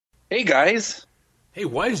Hey guys. Hey,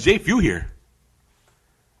 why is Jfew here?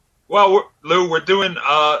 Well, Lou, we're doing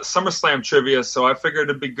SummerSlam trivia, so I figured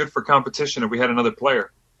it'd be good for competition if we had another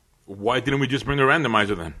player. Why didn't we just bring the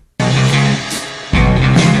randomizer then?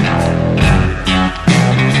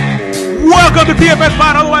 Welcome to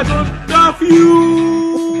Tfspod, otherwise known as the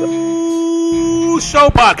Jfew Show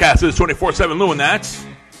Podcast. It's 24/7 Lou, and that's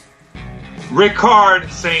Ric-Hard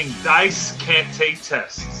saying Dice can't take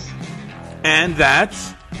tests. And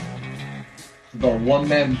that's the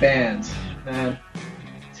one-man band. Man,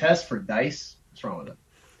 test for Dice? What's wrong with it?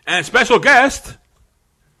 and special guest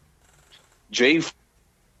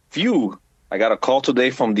Jfew. I got a call today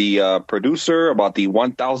from the producer about the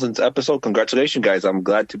 1000th episode. Congratulations, guys. I'm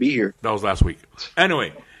glad to be here. that was last week.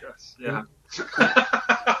 Anyway, Yes, yeah.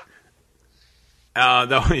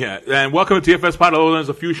 and welcome to Tfspod, otherwise known as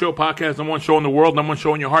the Jfew Show Podcast. Number one show in the world, number one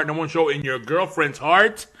show in your heart, number one show in your girlfriend's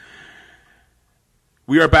heart.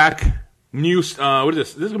 We are back. What is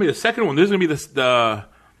this? This is gonna be the second one. This is gonna be the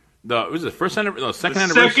what is it? First anniversary? No, second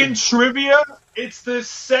anniversary. Second trivia. It's the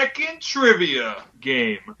second trivia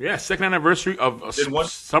game. Yeah, second anniversary of Did one-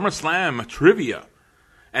 SummerSlam trivia.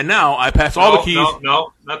 And now I pass all the keys.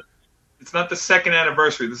 No, it's not the second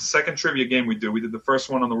anniversary. This is the second trivia game we do. We did the first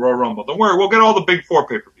one on the Royal Rumble. Don't worry, we'll get all the big four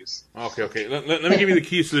pay-per-views. Okay. Let me give you the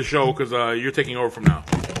keys to the show because you're taking over from now.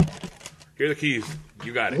 Here are the keys.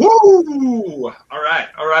 You got it. Woo! All right.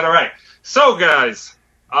 So, guys,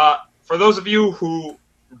 for those of you who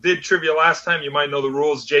did trivia last time, you might know the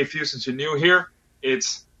rules. Jfew, since you're new here,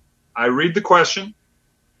 I read the question.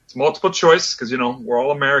 It's multiple choice because, we're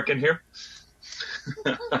all American here.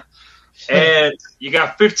 And you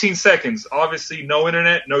got 15 seconds. Obviously, no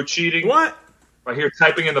internet, no cheating. What? If I hear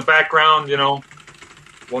typing in the background, well,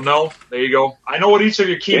 no. There you go. I know what each of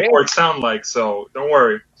your keyboards sound like, so don't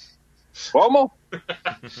worry. Como?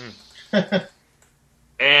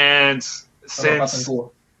 And since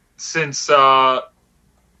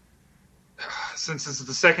this is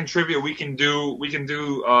the second trivia, we can do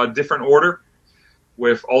different order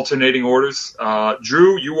with alternating orders.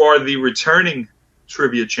 Drew, you are the returning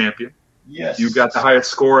trivia champion. Yes. You got the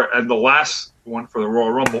highest score at the last one for the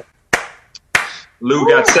Royal Rumble. Lou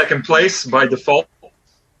got second place by default.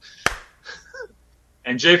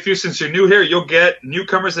 And Jfew, since you're new here, you'll get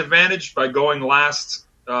newcomer's advantage by going last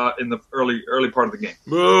in the early part of the game.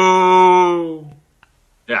 Boo!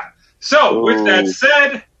 Yeah. So, with that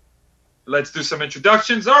said, let's do some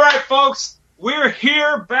introductions. All right, folks, we're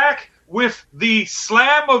here back with the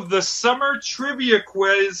Slam of the Summer Trivia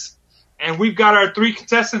Quiz, and we've got our three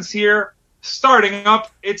contestants here. Starting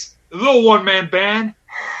up, it's the one-man band.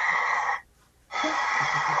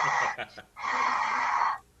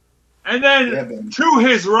 And then to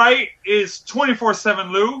his right is 24/7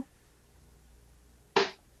 Lou.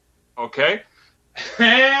 Okay.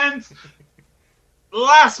 And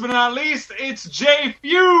last but not least, it's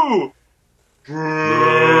Jfew.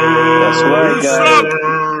 That's right, guys.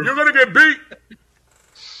 You're going to get beat.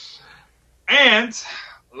 And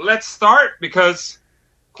let's start because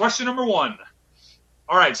question number 1.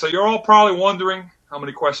 All right, so you're all probably wondering how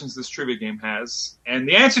many questions this trivia game has. And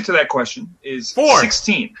the answer to that question is 4.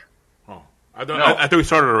 16. Oh, I thought we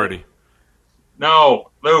started already. No,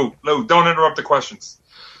 Lou, don't interrupt the questions.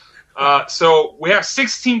 So we have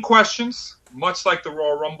 16 questions, much like the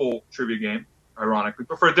Royal Rumble trivia game, ironically,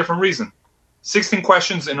 but for a different reason. 16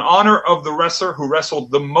 questions in honor of the wrestler who wrestled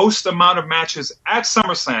the most amount of matches at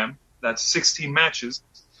SummerSlam. That's 16 matches.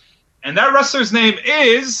 And that wrestler's name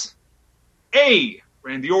is A,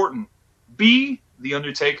 Randy Orton, B, The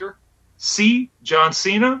Undertaker, C, John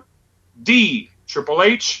Cena, D, Triple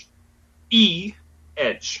H, E,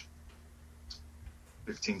 Edge.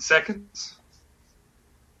 15 seconds.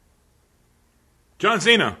 John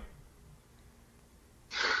Cena.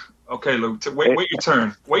 Okay, Lou, wait your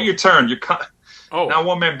turn. Wait your turn. Now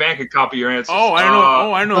one man band can copy your answer. Oh,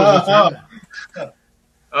 I know.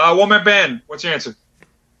 One man band. What's your answer?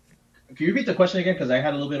 Can you repeat the question again? Because I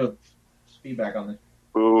had a little bit of feedback on it.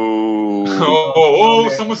 Ooh.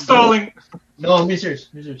 Okay. Someone's stalling. No, I'm being serious.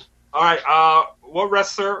 All right. What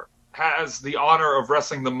wrestler has the honor of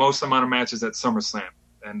wrestling the most amount of matches at SummerSlam?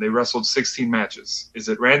 And they wrestled 16 matches. Is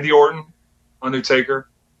it Randy Orton, Undertaker,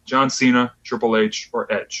 John Cena, Triple H,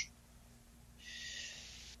 or Edge?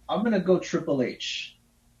 I'm going to go Triple H.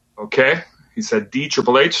 Okay. He said D,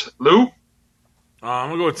 Triple H. Lou? I'm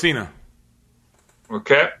going to go with Cena.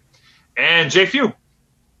 Okay. And Jfew?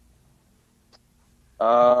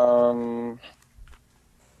 I'm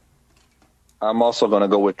also going to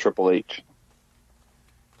go with Triple H.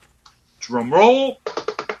 Drum roll.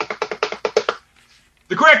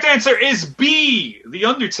 The correct answer is B, The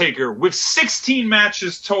Undertaker, with 16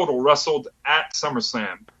 matches total wrestled at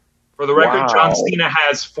SummerSlam. For the record, Wow. John Cena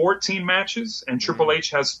has 14 matches, and Triple H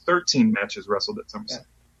has 13 matches wrestled at SummerSlam.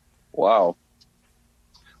 Wow.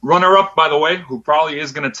 Runner-up, by the way, who probably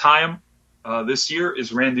is going to tie him this year,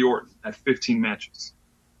 is Randy Orton at 15 matches.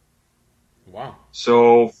 Wow.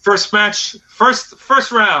 So first match,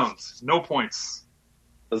 first round, no points.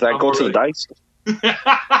 Does that go to the dice?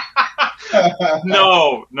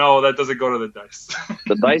 No, that doesn't go to the dice.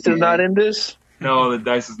 The dice is not in this? No, the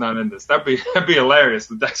dice is not in this. That'd be hilarious.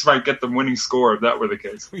 The dice might get the winning score if that were the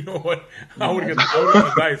case. You know what? I would get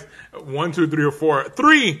the dice. 1, 2, 3, or 4.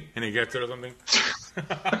 3! And he gets it or something.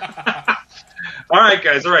 All right,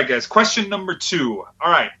 guys. Question number 2.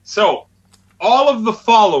 All right. So, all of the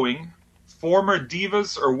following former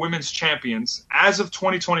Divas or Women's Champions as of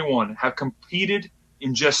 2021 have competed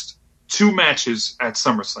in just 2 matches at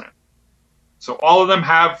SummerSlam. So, all of them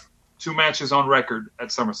have 2 matches on record at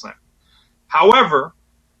SummerSlam. However,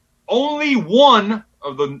 only one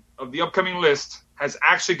of the upcoming list has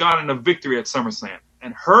actually gotten a victory at SummerSlam.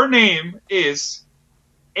 And her name is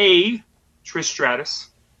A, Trish Stratus,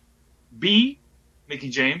 B, Mickie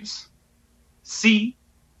James, C,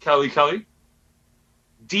 Kelly Kelly,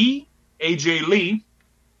 D, AJ Lee,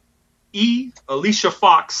 E, Alicia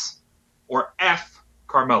Fox, or F,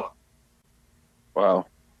 Carmella. Wow.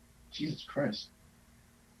 Jesus Christ.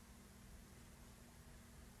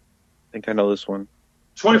 I think I know this one.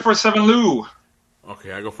 24/7 Lou.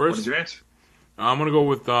 Okay, I go What first. is your answer? I'm going to go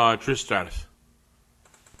with Trish Stratus.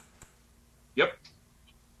 Yep.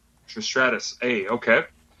 Trish Stratus. A, okay.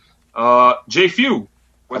 Jfew.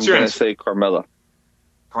 What's your I'm going to answer? say Carmella.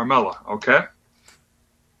 Carmella, okay.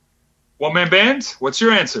 One Man Band. What's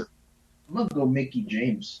your answer? I'm going to go Mickie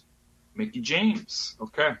James. Mickie James.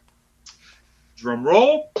 Okay. Drum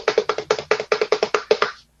roll.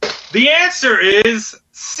 The answer is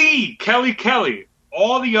C, Kelly Kelly.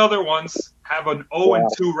 All the other ones have an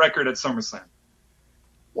 0-2 record at SummerSlam.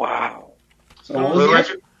 Wow. So what For was the the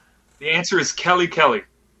record, the answer is Kelly Kelly.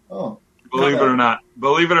 Oh. Believe it or not.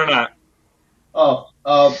 Believe it or not. Oh.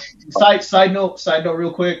 Side note,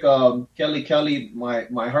 real quick. Kelly Kelly,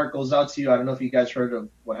 my heart goes out to you. I don't know if you guys heard of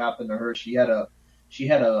what happened to her. She had a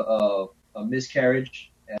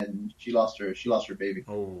miscarriage and she lost her baby.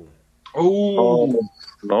 Oh. Oh.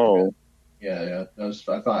 No. Yeah.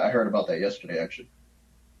 I heard about that yesterday actually.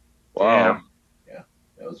 Wow. Damn.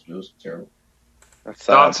 It was terrible. That's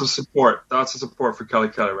sad. Thoughts of support for Kelly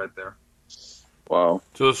Kelly right there. Wow.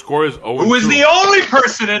 So the score is 0-2. Who is the only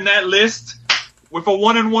person in that list with a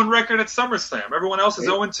 1-1 record at SummerSlam? Everyone else is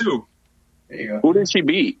 0-2. There you go. Who did she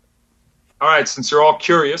beat? All right, since you're all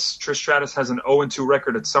curious, Trish Stratus has an 0-2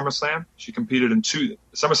 record at SummerSlam. She competed in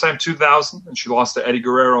SummerSlam 2000, and she lost to Eddie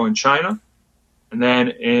Guerrero in China. And then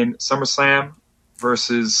in SummerSlam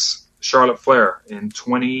versus Charlotte Flair in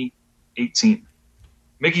 2018.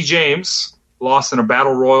 Mickie James lost in a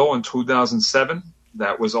Battle Royal in 2007.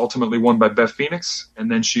 That was ultimately won by Beth Phoenix. And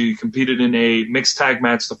then she competed in a mixed tag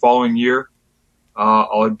match the following year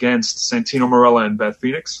against Santino Marella and Beth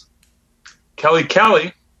Phoenix. Kelly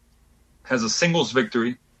Kelly has a singles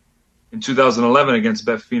victory in 2011 against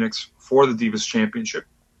Beth Phoenix for the Divas Championship.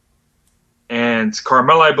 And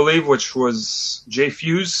Carmella, I believe, which was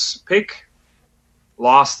Jfew's pick,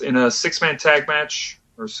 lost in a 6-man tag match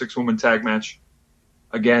or 6-woman tag match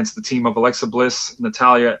against the team of Alexa Bliss,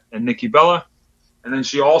 Natalya, and Nikki Bella. And then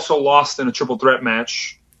she also lost in a triple threat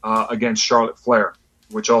match against Charlotte Flair,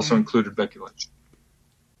 which also included Becky Lynch.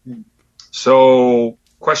 So,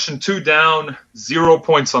 question 2 down, 0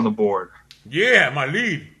 points on the board. Yeah, my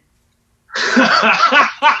lead.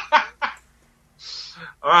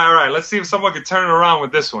 All right. Let's see if someone can turn it around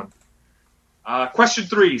with this one. Question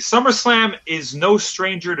 3. SummerSlam is no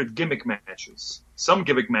stranger to gimmick matches. Some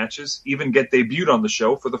gimmick matches even get debuted on the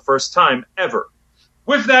show for the first time ever.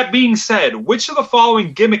 With that being said, which of the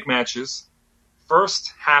following gimmick matches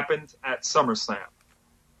first happened at SummerSlam?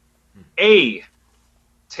 A,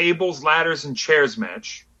 tables, ladders, and chairs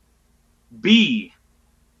match. B,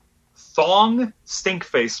 thong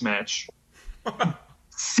stinkface match.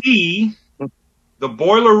 C, the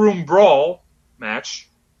boiler room brawl match.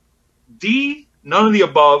 D, none of the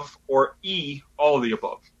above. Or E, all of the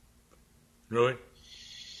above. Really?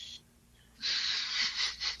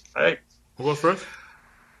 Hey. Who goes first?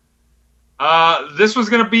 This was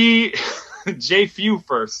going to be Jfew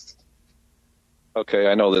first. Okay,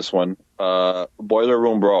 I know this one. Boiler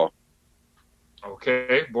Room Brawl.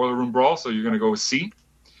 Okay, boiler room brawl. So you're going to go with C.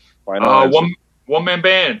 Why not? One man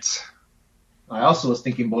band. I also was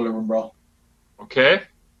thinking Boiler Room Brawl. Okay.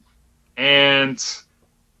 And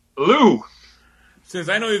Lou. Since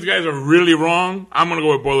I know these guys are really wrong, I'm going to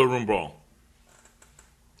go with Boiler Room Brawl.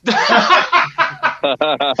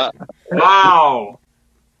 Wow.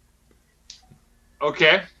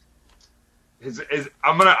 Okay.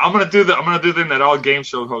 I'm gonna do the thing that all game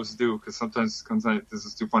show hosts do, because sometimes this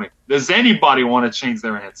is too funny. Does anybody want to change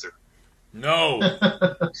their answer? No.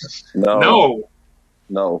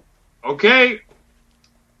 No. Okay.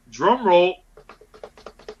 Drum roll.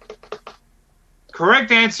 Correct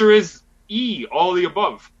answer is E, all the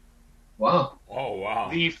above. Wow. Oh, wow.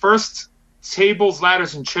 The first tables,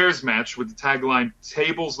 ladders, and chairs match with the tagline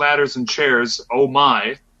 "Tables, Ladders, and Chairs, oh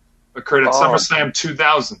my," occurred at SummerSlam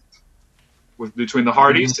 2000 between the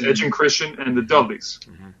Hardys, Edge and Christian, and the Dudleys.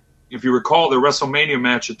 Mm-hmm. If you recall, the WrestleMania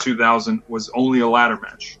match at 2000 was only a ladder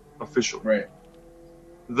match, officially. Right.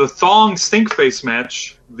 The Thong Stinkface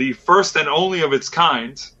match, the first and only of its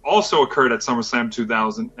kind, also occurred at SummerSlam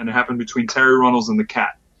 2000, and it happened between Terry Runnels and the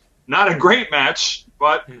Cat. Not a great match,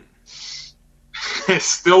 but it's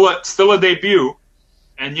still a debut.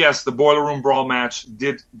 And yes, the Boiler Room Brawl match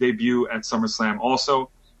did debut at SummerSlam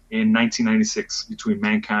also in 1996 between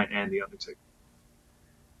Mankind and The Undertaker.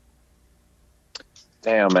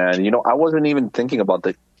 Damn, man. You know, I wasn't even thinking about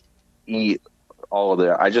the all of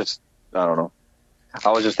that. I don't know.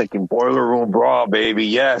 I was just thinking Boiler Room Brawl, baby.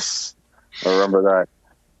 Yes. I remember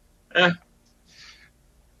that.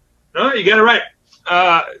 No, you got it right.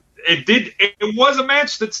 It was a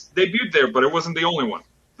match that's debuted there, but it wasn't the only one.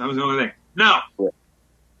 That was the only thing. Now,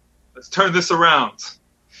 let's turn this around,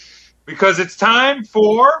 because it's time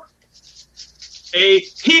for a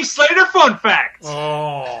Heath Slater fun fact.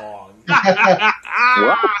 Oh.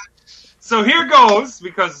 So here goes,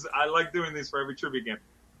 because I like doing these for every trivia game.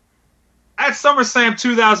 At SummerSlam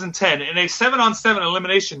 2010, in a 7-on-7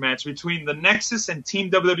 elimination match between the Nexus and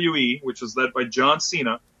Team WWE, which was led by John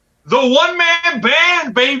Cena, the one-man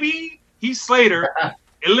band, baby, Heath Slater,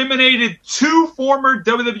 eliminated 2 former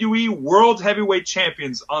WWE World Heavyweight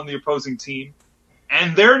Champions on the opposing team,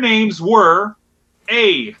 and their names were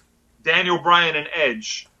A, Daniel Bryan and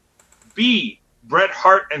Edge, B, Bret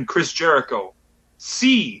Hart and Chris Jericho,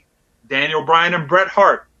 C, Daniel Bryan and Bret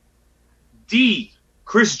Hart, D,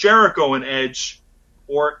 Chris Jericho and Edge,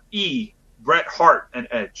 or E, Bret Hart and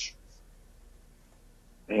Edge.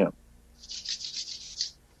 Damn.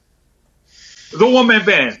 The one-man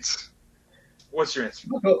band. What's your answer?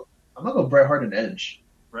 I'm gonna go Bret Hart and Edge.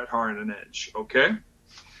 Bret Hart and Edge. Okay.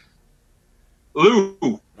 Lou.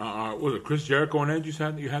 Was it Chris Jericho and Edge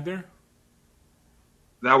you had there?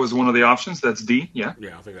 That was one of the options. That's D. Yeah.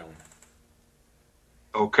 Yeah, I'll take that one.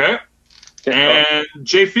 Okay. And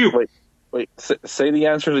Jfew. Wait. Say the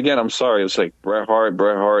answers again. I'm sorry. It's like Bret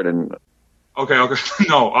Hart, and. Okay.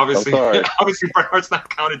 No, obviously Bret Hart's not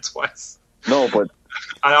counted twice. No, but.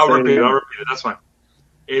 I'll repeat it. That's fine.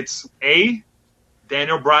 It's A,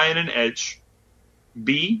 Daniel Bryan and Edge.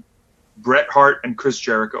 B, Bret Hart and Chris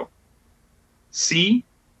Jericho. C,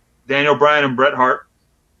 Daniel Bryan and Bret Hart.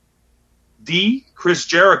 D, Chris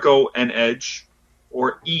Jericho and Edge.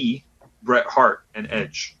 Or E, Bret Hart and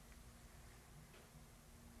Edge.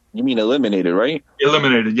 You mean eliminated, right?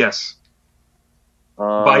 Eliminated, yes.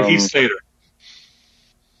 By Heath Slater.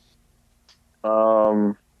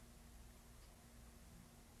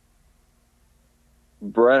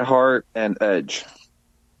 Bret Hart and Edge.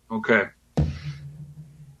 Okay.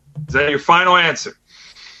 Is that your final answer?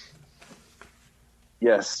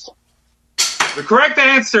 Yes. The correct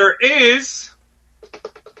answer is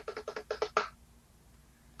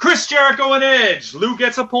Chris Jericho and Edge. Lou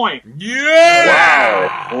gets a point. Yeah!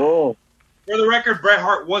 Wow. Oh. For the record, Bret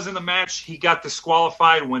Hart was in the match. He got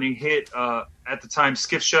disqualified when he hit, at the time,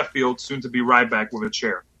 Skip Sheffield, soon to be Ryback, with a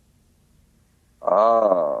chair.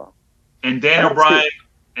 And Daniel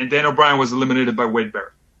Bryan was eliminated by Wade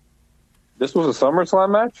Barrett. This was a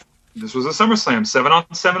SummerSlam match? This was a SummerSlam,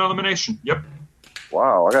 7-on-7 elimination. Yep.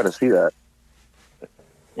 Wow, I got to see that.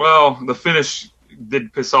 Well, the finish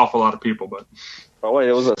did piss off a lot of people, but. Oh wait,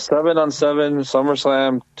 it was a 7-on-7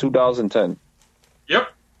 SummerSlam 2010.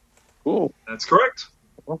 Yep. Cool. That's correct.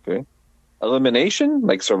 Okay. Elimination,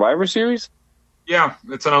 like Survivor Series? Yeah,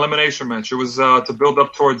 it's an elimination match. It was to build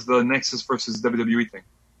up towards the Nexus versus WWE thing.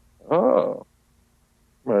 Oh.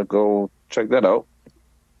 I'm gonna go check that out.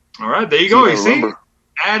 All right, there you go. You see,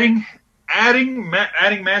 adding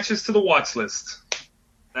matches to the watch list.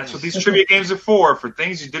 That's what these trivia games are for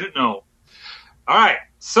things you didn't know. All right,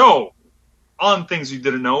 so on things you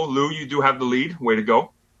didn't know, Lou, you do have the lead. Way to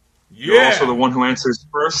go. Yeah. You're also the one who answers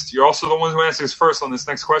first. You're also the one who answers first on this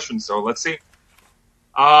next question. So let's see.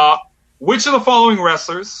 Which of the following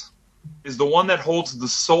wrestlers is the one that holds the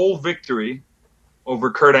sole victory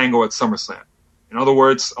over Kurt Angle at SummerSlam? In other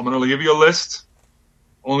words, I'm going to give you a list.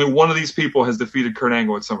 Only one of these people has defeated Kurt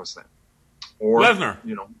Angle at SummerSlam. Or Lesnar.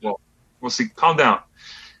 Well, we'll see. Calm down.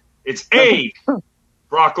 It's A,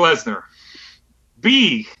 Brock Lesnar.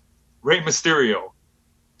 B, Rey Mysterio.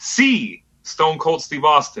 C, Stone Cold Steve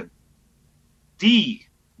Austin. D,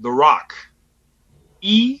 The Rock.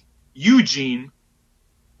 E, Eugene.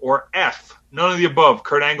 Or F, none of the above.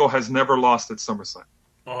 Kurt Angle has never lost at SummerSlam.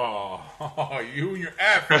 Oh, you and your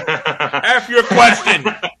F. F your question.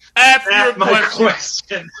 F your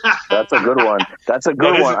question. That's a good one. That's a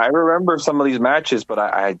good one. I remember some of these matches, but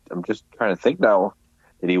I'm just trying to think now.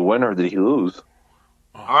 Did he win or did he lose?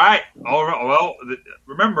 All right. Well,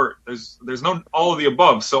 remember, there's no all of the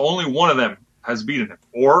above, so only one of them has beaten him,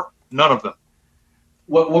 or none of them.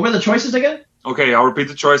 What were the choices again? Okay, I'll repeat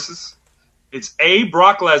the choices. It's A,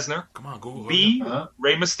 Brock Lesnar. Come on, Google. B,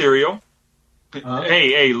 Rey Mysterio.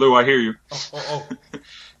 Hey, Lou, I hear you.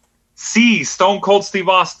 C, Stone Cold Steve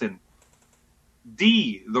Austin.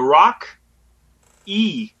 D, The Rock.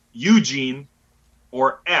 E, Eugene.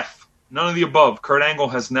 Or F, none of the above. Kurt Angle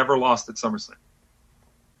has never lost at SummerSlam.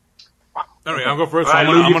 All right, I'll go first. Right,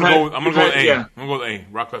 I'm gonna go with A. Yeah. I'm gonna go with A.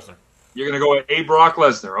 Brock Lesnar. You're gonna go with A, Brock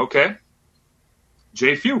Lesnar. Okay.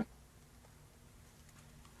 Jfew.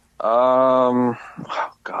 Oh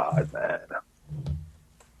God, man.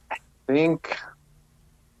 I think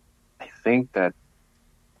that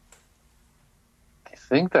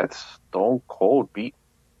Stone Cold beat.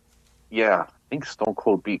 Yeah, I think Stone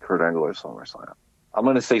Cold beat Kurt Angle at SummerSlam. I'm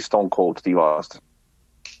gonna say Stone Cold Steve Austin.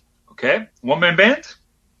 Okay. One-man band?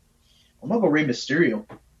 I'm gonna go Rey Mysterio.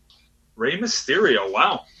 Rey Mysterio.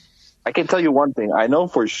 Wow. I can tell you one thing. I know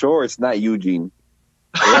for sure it's not Eugene.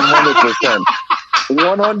 100%.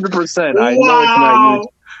 100%. I know it's not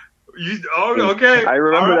Eugene. Okay. I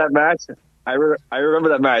remember that match. I remember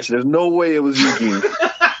that match. There's no way it was Eugene.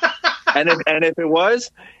 and if it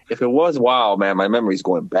was, wow, man, my memory's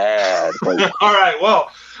going bad. All right.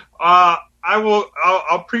 Well,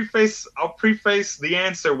 I'll preface the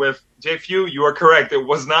answer with Jfew. You are correct. It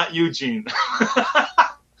was not Eugene.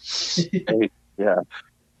 Yeah.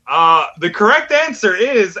 The correct answer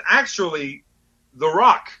is actually The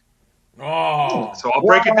Rock. Oh. So I'll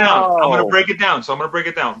break it down. I'm going to break it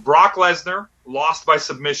down. Brock Lesnar lost by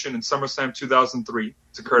submission in SummerSlam 2003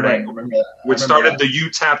 to Kurt Angle, which started the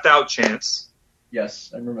 "You Tapped Out" chants.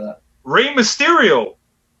 Yes, I remember that. Rey Mysterio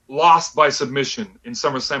lost by submission in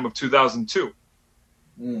SummerSlam of 2002.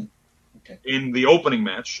 Okay. In the opening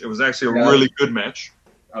match. It was actually a really good match.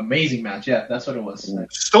 Amazing match. Yeah, that's what it was.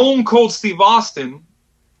 Stone Cold Steve Austin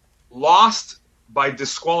lost by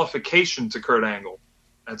disqualification to Kurt Angle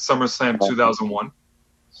at SummerSlam 2001.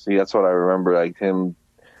 See, that's what I remember. Like him,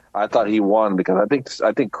 I thought he won because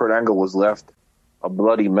I think Kurt Angle was left a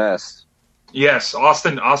bloody mess. Yes,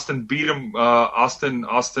 Austin beat him. Austin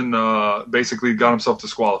basically got himself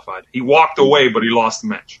disqualified. He walked away, but he lost the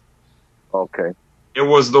match. Okay. It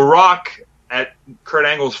was The Rock at Kurt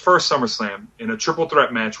Angle's first SummerSlam in a triple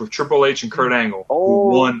threat match with Triple H and Kurt Angle, who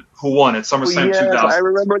won at SummerSlam 2000. I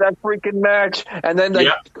remember that freaking match. And then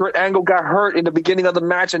Kurt Angle got hurt in the beginning of the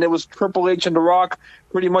match, and it was Triple H and The Rock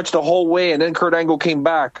pretty much the whole way, and then Kurt Angle came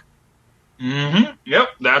back. Mm-hmm. Yep,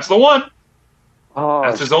 that's the one. Oh,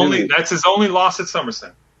 that's his only loss at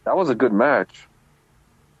SummerSlam. That was a good match.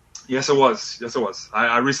 Yes, it was.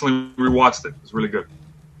 I recently rewatched it. It was really good.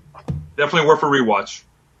 Definitely worth a rewatch.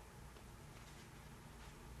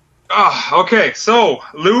 Okay, so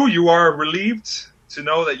Lou, you are relieved to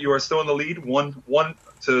know that you are still in the lead,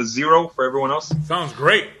 1-0 for everyone else. Sounds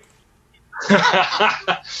great.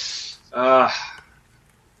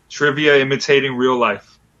 Trivia imitating real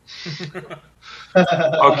life.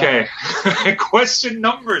 Okay, question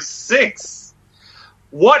number 6.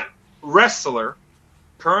 What wrestler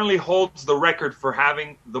currently holds the record for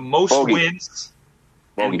having the most wins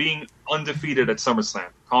and being undefeated at SummerSlam?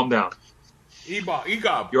 Calm down.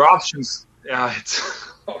 Egob. Your options.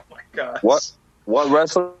 Oh my God. What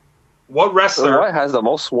wrestler? What wrestler has the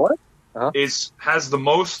most what? Has the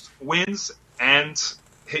most wins and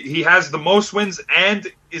he has the most wins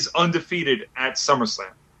and is undefeated at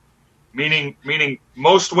SummerSlam. Meaning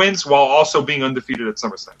most wins while also being undefeated at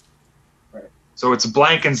SummerSlam. Right. So it's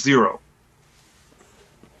blank and 0.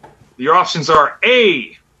 Your options are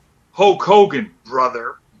A, Hulk Hogan,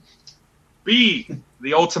 brother. B,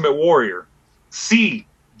 The Ultimate Warrior. C,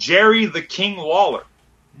 Jerry the King Lawler.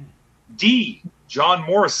 D, John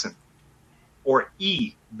Morrison. Or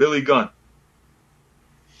E, Billy Gunn.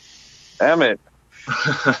 Damn it. All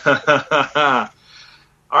right.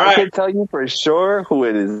 I can tell you for sure who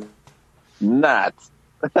it is not.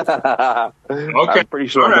 Okay. I'm pretty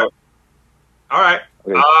sure. All right.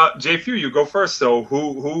 Okay. Jfew, you go first. So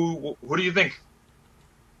who do you think?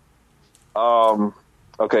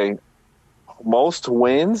 Okay. Most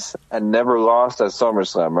wins and never lost at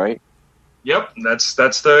SummerSlam, right? Yep, that's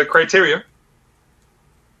the criteria.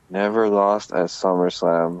 Never lost at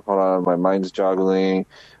SummerSlam. Hold on, my mind's joggling.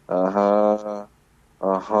 Uh-huh.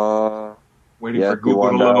 Waiting Yes, for you Google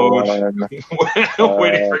won to that load. one.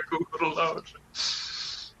 Waiting for Google to load.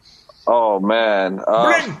 Oh man.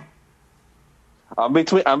 Bring. I'm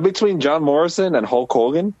between John Morrison and Hulk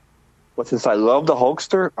Hogan. But since I love the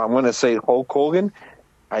Hulkster, I'm gonna say Hulk Hogan.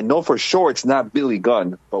 I know for sure it's not Billy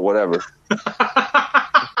Gunn, but whatever.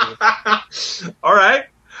 All right.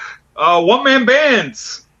 One-man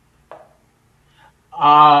bands.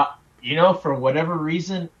 For whatever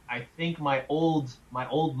reason, I think my old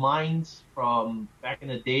mind from back in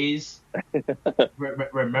the days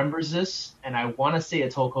remembers this, and I want to say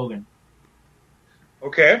it's Hulk Hogan.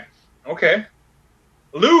 Okay.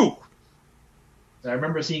 Lou. I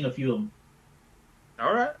remember seeing a few of them.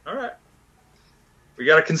 All right. We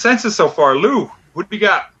got a consensus so far. Lou, what do we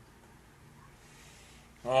got?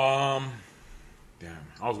 Damn.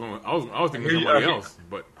 I was thinking somebody else,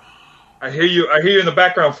 but I hear you in the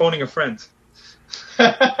background phoning a friend. All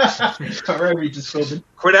right, we just filled it.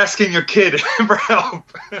 Quit asking your kid for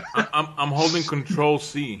help. I'm holding Control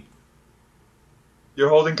C. You're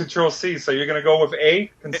holding Control C, so you're gonna go with A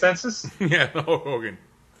consensus? Yeah, Hulk Hogan.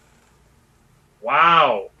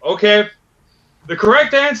 Wow. Okay. The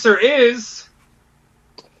correct answer is.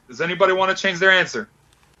 Does anybody want to change their answer?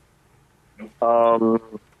 I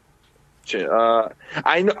know.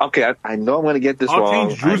 Okay, I know I'm gonna get this I'll wrong.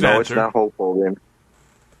 change Drew's I know answer. it's not Hulk Hogan.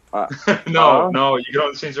 No, you can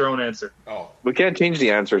only change your own answer. Oh, We can't change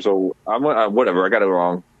the answer, so I'm whatever. I got it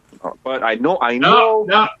wrong. But I know. No. I All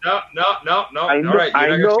know. right,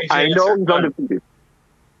 I know. He's Fine. undefeated.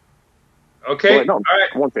 Okay. But no, All right.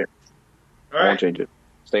 I won't change it. All I right. won't change it.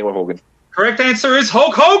 Staying with Hogan. Correct answer is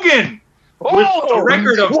Hulk Hogan. With a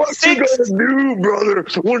record of what 6. you gonna do, brother?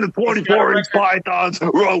 When the He's got a 24-inch pythons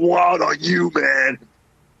run wild on you, man.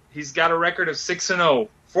 He's got a record of 6-0.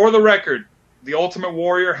 For the record, the Ultimate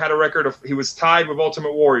Warrior had a record of. He was tied with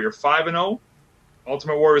Ultimate Warrior 5-0.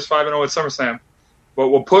 Ultimate Warrior was 5-0 at SummerSlam. But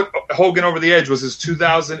what put Hogan over the edge was his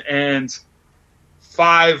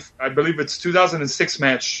 2005, I believe it's 2006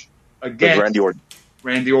 match against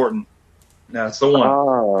Randy Orton. That's the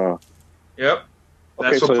one. Yep.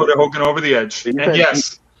 That's Okay, what put Hogan over the edge. And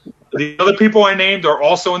yes, the other people I named are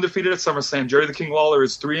also undefeated at SummerSlam. Jerry the King Lawler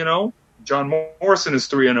is 3-0. John Morrison is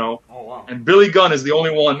 3-0. oh wow. And Billy Gunn is the only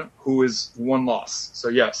one who is one loss. So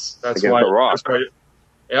yes, that's Against why. The Rock.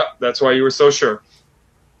 That's why you were so sure.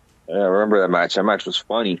 Yeah, I remember that match. That match was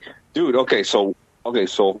funny, dude. Okay, so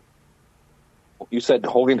you said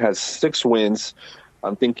Hogan has 6 wins.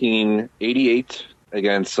 I'm thinking 88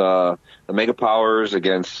 against the Mega Powers,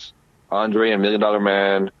 against Andre and $1 Million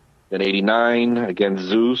Man, then 89 against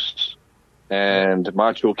Zeus and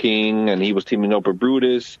Macho King, and he was teaming up with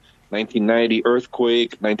Brutus. 1990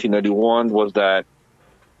 Earthquake. 1991 was that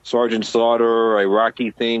Sergeant Slaughter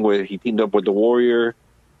Iraqi thing where he teamed up with the Warrior.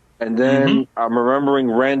 And then I'm remembering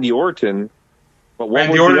Randy Orton. But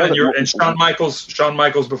Randy Orton and Shawn Michaels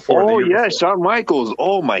before. Oh, yeah, Shawn Michaels.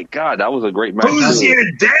 Oh, my God. That was a great match. Who's your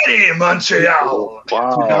daddy, Montreal?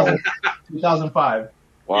 Wow. 2005.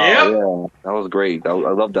 Wow, Yep. yeah. That was great. I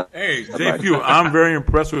love that. Hey, Jfew, I'm very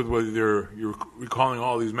impressed with what you're recalling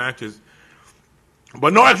all these matches.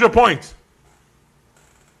 But no extra points.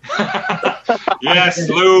 Yes,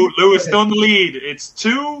 Lou is still in the lead. It's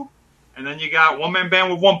 2, and then you got One Man Band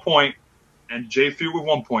with 1 point, and Jfew with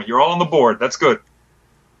 1 point. You're all on the board. That's good.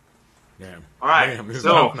 Damn. All right. Damn, this is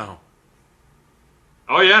So, tough now.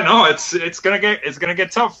 oh yeah, no, it's gonna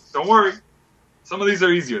get tough. Don't worry. Some of these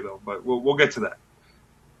are easier though, but we'll get to that.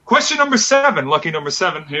 Question number 7, lucky number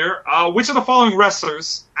 7 here. Which of the following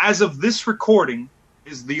wrestlers, as of this recording,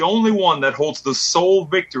 is the only one that holds the sole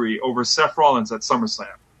victory over Seth Rollins at SummerSlam?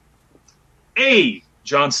 A.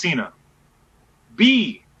 John Cena.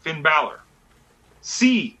 B. Finn Balor.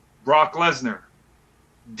 C. Brock Lesnar.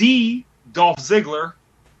 D. Dolph Ziggler.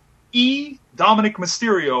 E. Dominic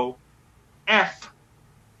Mysterio. F.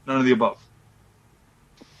 None of the above.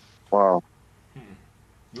 Wow.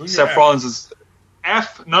 Seth Rollins is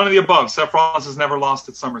F. None of the above. Seth Rollins has never lost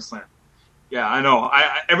at SummerSlam. Yeah, I know.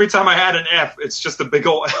 I every time I add an F, it's just a big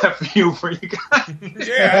old F you for you guys.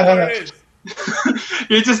 Yeah, that's what it is.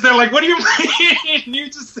 You're just there like, what do you mean? You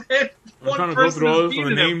just said I'm one trying to go person through all is this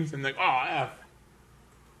beating on the him. names and like, oh, F.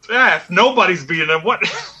 F. Nobody's beating him. What?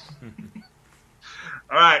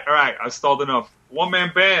 All right. I've stalled enough. One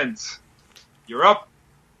man band. You're up.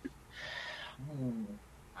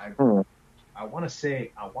 I want to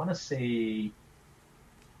say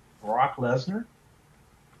Brock Lesnar.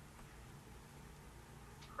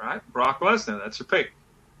 All right, Brock Lesnar. That's your pick.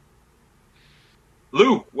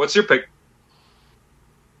 Lou, what's your pick?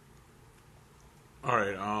 All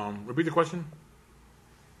right. Repeat the question.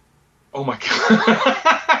 Oh my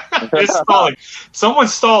god! It's stalling.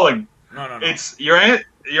 Someone's stalling. No. It's your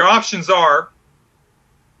options are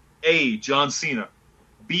A. John Cena,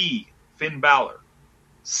 B. Finn Balor,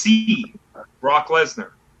 C. Brock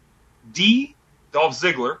Lesnar, D. Dolph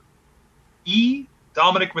Ziggler, E.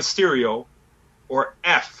 Dominic Mysterio, or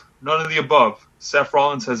F. None of the above. Seth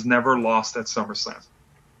Rollins has never lost at SummerSlam.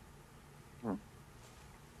 I'm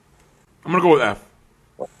gonna go with F.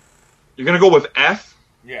 You're gonna go with F?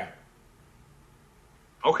 Yeah.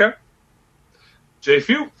 Okay.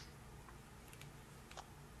 Jfew.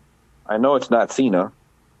 I know it's not Cena,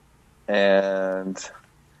 and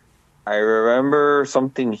I remember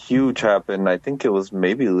something huge happened. I think it was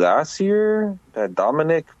maybe last year that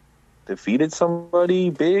Dominic defeated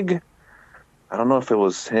somebody big. I don't know if it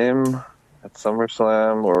was him at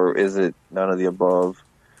SummerSlam or is it none of the above.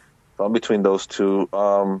 So I'm between those two.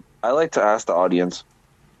 I like to ask the audience.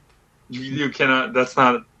 You cannot. That's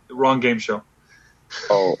not the wrong game show.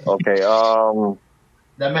 Oh, okay.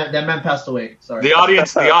 That man passed away. Sorry. The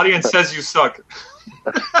audience says you suck.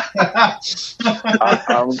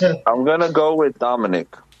 I'm gonna go with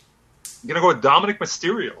Dominic. You're gonna go with Dominic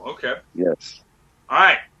Mysterio. Okay. Yes. All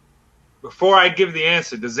right. Before I give the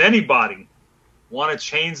answer, does anybody want to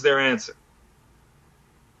change their answer?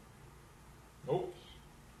 Nope.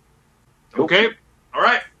 Okay. All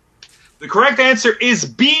right. The correct answer is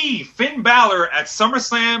B. Finn Balor at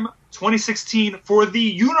SummerSlam 2016 for the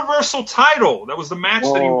Universal title. That was the match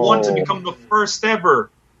that he won to become the first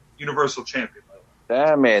ever Universal Champion.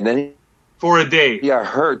 Damn, man. Then For a day. he got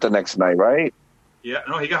hurt the next night, right? Yeah.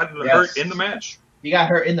 No, he got hurt in the match. He got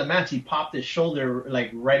hurt in the match. He popped his shoulder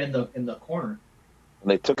like right in the corner.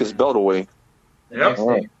 And they took his belt away. The Yep. next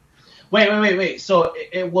day. Wait. So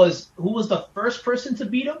it was who was the first person to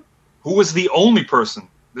beat him? Who was the only person?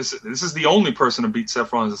 This is the only person to beat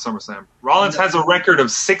Seth Rollins at SummerSlam. Rollins has a record of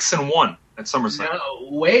 6-1 at SummerSlam. No,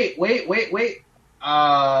 wait.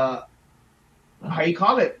 How you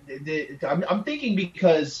call it? I'm thinking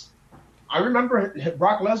because I remember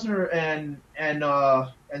Brock Lesnar and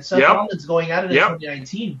Seth Rollins going at it in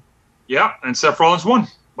 2019. Yeah, and Seth Rollins won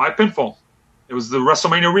by pinfall. It was the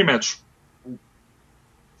WrestleMania rematch.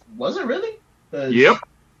 Was it really? Yep.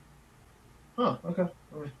 Huh. Okay.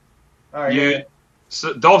 All right. Yeah. Yeah.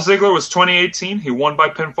 So Dolph Ziggler was 2018. He won by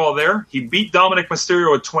pinfall there. He beat Dominic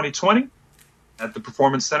Mysterio at 2020 at the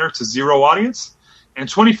Performance Center to zero audience. And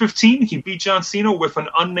 2015, he beat John Cena with an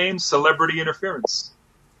unnamed celebrity interference.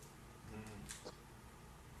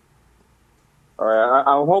 All right,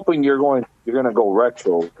 I'm hoping you're gonna go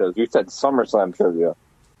retro because you said SummerSlam trivia.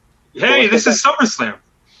 Hey, this is SummerSlam.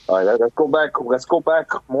 All right, let's go back. Let's go back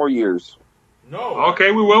more years. No.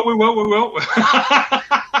 Okay, we will.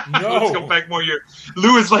 No. Let's go back more years.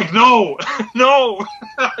 Lou is like, no, no,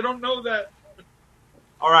 I don't know that.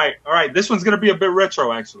 All right. This one's gonna be a bit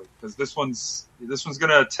retro actually, because this one's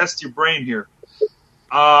gonna test your brain here.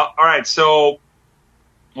 All right. So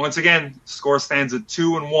once again, score stands at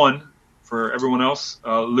 2-1 for everyone else.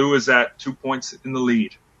 Lou is at 2 points in the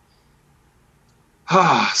lead.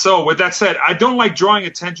 So with that said, I don't like drawing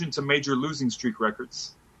attention to major losing streak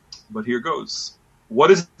records, but here goes. What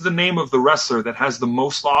is the name of the wrestler that has the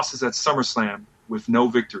most losses at SummerSlam with no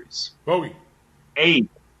victories? Bowie. A.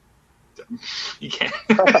 You can't.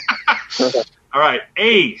 All right.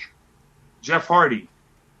 A. Jeff Hardy.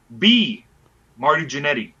 B. Marty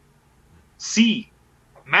Jannetty. C.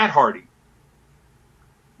 Matt Hardy.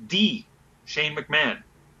 D. Shane McMahon.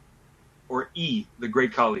 Or E. The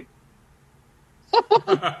Great Khali.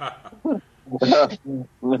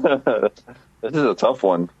 This is a tough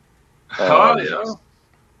one. Yeah.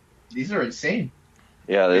 These are insane.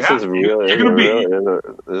 Yeah, this is really. You're gonna be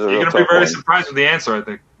very surprised. surprised with the answer, I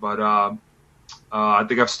think. But I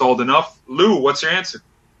think I've stalled enough. Lou, what's your answer?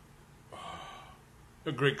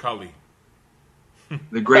 The Great Khali.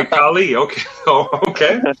 The Great Khali. Okay. Oh,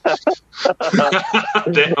 okay.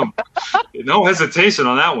 Damn. No hesitation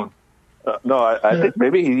on that one. No, I think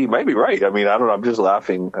maybe he might be right. I mean, I don't know. I'm just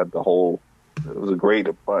laughing at the whole. It was a great.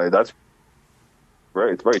 That's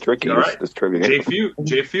right. It's very tricky. All right. This trivia.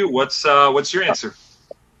 Jfew, what's your answer?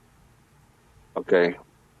 Okay.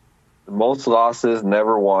 The most losses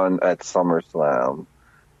never won at SummerSlam.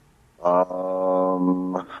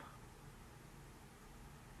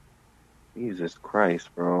 Jesus Christ,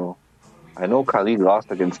 bro. I know Khali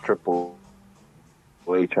lost against Triple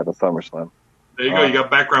H at a SummerSlam. There you go. You got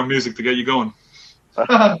background music to get you going.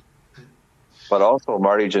 But also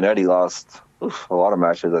Marty Jannetty lost a lot of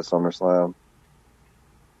matches at SummerSlam.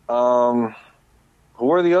 Who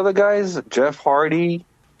are the other guys? Jeff Hardy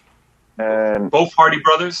and Both Hardy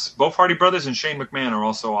brothers and Shane McMahon are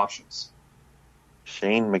also options.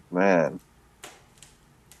 Shane McMahon.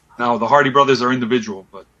 Now, the Hardy brothers are individual,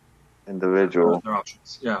 but Individual. they're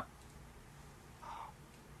options. Yeah.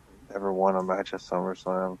 Never won a match at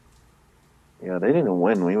SummerSlam. Yeah, they didn't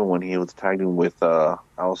win even when he was tagging with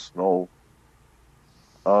Al Snow.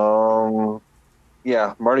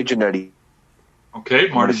 Yeah, Marty Jannetty. Okay,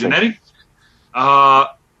 Marty Jannetty.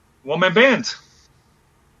 One-man band.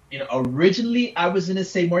 Originally I was gonna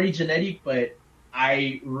say Marty Jannetty, but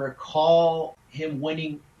I recall him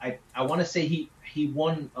winning. I want to say he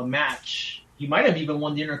won a match. He might have even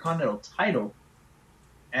won the Intercontinental title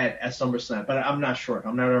at SummerSlam, but I'm not sure.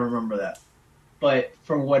 I'm not gonna remember that. But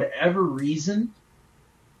for whatever reason,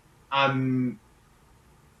 I'm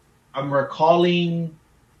recalling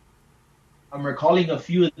a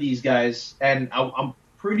few of these guys, and I'm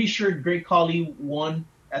pretty sure Great Khali won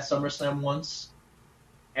at SummerSlam once,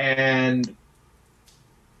 and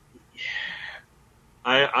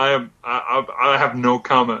I have no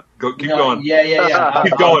comment. Keep going. Yeah.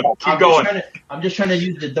 Keep going. I'm just trying to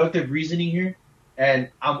use deductive reasoning here, and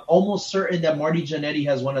I'm almost certain that Marty Jannetty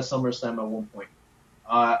has won a SummerSlam at one point,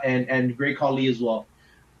 and Great Khali as well.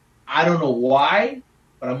 I don't know why,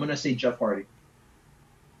 but I'm gonna say Jeff Hardy.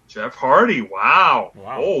 Jeff Hardy. Wow.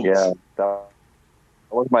 Bold. Yeah, that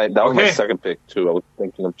was my second pick too. I was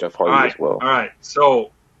thinking of Jeff Hardy as well. All right.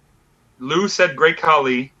 So Lou said Great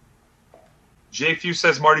Khali. Jfew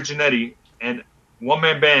says Marty Jannetty, and One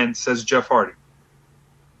Man Band says Jeff Hardy.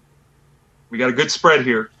 We got a good spread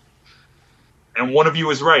here, and one of you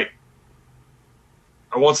is right.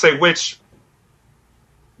 I won't say which.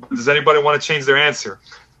 But does anybody want to change their answer?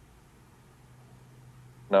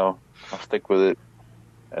 No, I'll stick with it.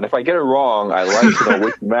 And if I get it wrong, I like to know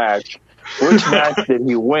which match did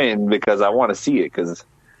he win, because I want to see it. Because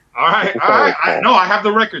all right. I have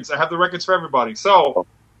the records. I have the records for everybody. So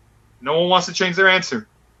no one wants to change their answer.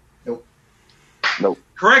 Nope.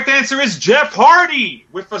 Correct answer is Jeff Hardy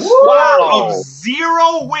with a squad of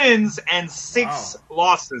 0 wins and 6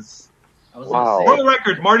 losses. Wow. For the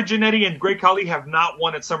record, Marty Jannetty and Great Khali have not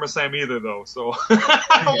won at SummerSlam either, though. So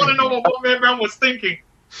I want to know what One Man was thinking.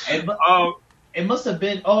 It must have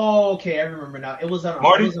been. Oh, okay, I remember now. It was on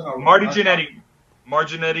Marty Jannetty.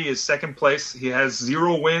 Marty Jannetty is second place. He has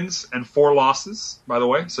 0 wins and 4 losses, by the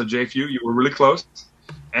way. So Jfew, you were really close.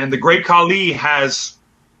 And the Great Khali has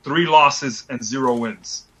 3 losses and 0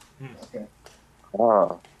 wins. Okay.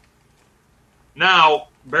 Now,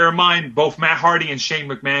 bear in mind, both Matt Hardy and Shane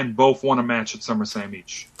McMahon both won a match at SummerSlam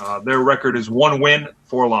each. Their record is 1 win,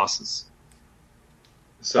 4 losses.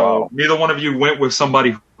 So neither one of you went with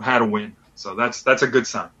somebody who had a win. So that's a good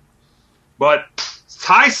sign. But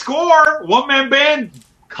tie score, One Man Band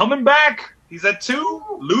coming back. He's at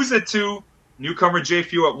 2, Lou's at 2, newcomer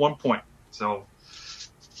Jfew at 1 point. So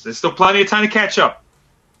there's still plenty of time to catch up.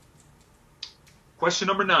 Question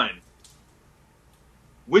number 9.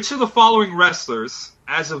 Which of the following wrestlers,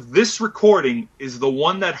 as of this recording, is the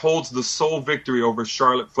one that holds the sole victory over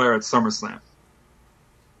Charlotte Flair at SummerSlam?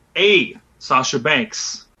 A. Sasha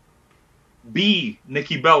Banks. B.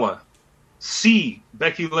 Nikki Bella. C.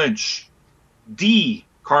 Becky Lynch. D.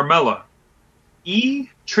 Carmella. E.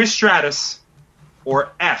 Trish Stratus.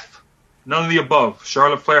 Or F. None of the above.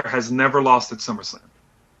 Charlotte Flair has never lost at SummerSlam.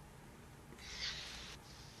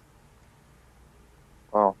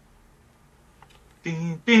 Wow.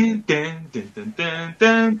 Dun, dun, dun, dun, dun,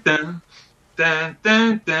 dun, dun, dun,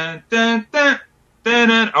 dun, dun, dun, dun,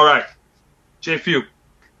 dun. All right. Jfew,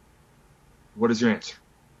 what is your answer?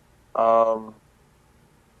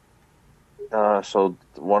 So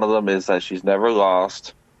one of them is that she's never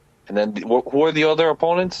lost. And then who are the other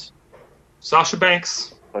opponents? Sasha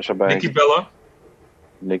Banks. Nikki Bella.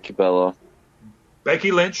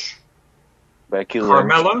 Becky Lynch.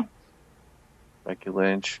 Carmella. Becky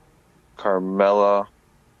Lynch. Carmella.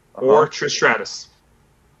 Or Trish Stratus.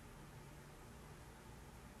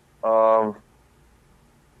 Damn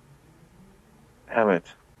it.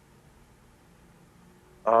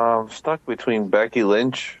 Stuck between Becky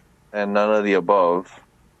Lynch and none of the above.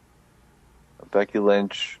 Becky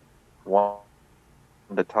Lynch won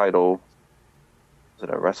the title. Was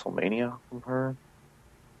it at WrestleMania from her?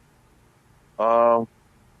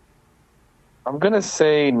 I'm gonna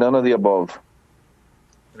say none of the above.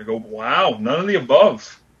 I'm gonna go, wow, none of the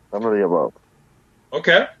above. None of the above.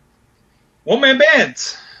 Okay. One Man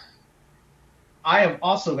Band. I am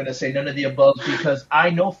also going to say none of the above because I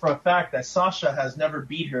know for a fact that Sasha has never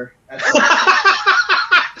beat her.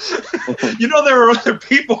 You know there are other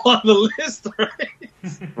people on the list, right?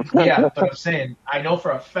 Yeah, but I'm saying I know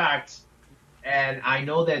for a fact, and I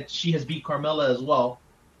know that she has beat Carmella as well.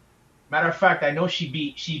 Matter of fact, I know she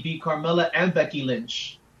beat Carmella and Becky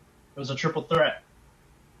Lynch. It was a triple threat.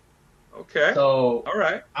 Okay. So All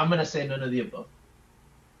right. I'm gonna say none of the above.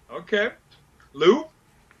 Okay. Lou?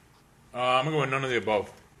 I'm going to go with none of the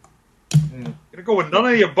above. Gonna go with none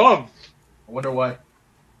of the above. I wonder why.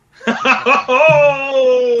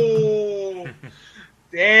 Oh!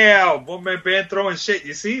 Damn, one-man band throwing shit.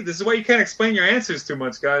 You see? This is why you can't explain your answers too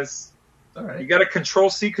much, guys. All right. You got a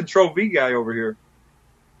Control-C, Control-V guy over here.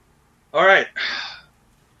 All right.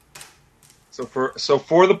 So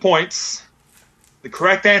for the points, the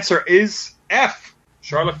correct answer is F.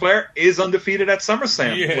 Charlotte Flair is undefeated at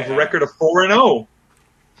SummerSlam with a record of 4-0.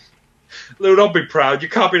 Lou, don't be proud. You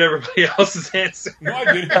copied everybody else's answer. No, I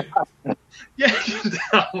didn't. Yeah.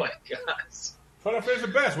 Oh my gosh. Charlotte Flair's the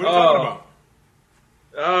best. What are you talking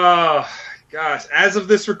about? Gosh. As of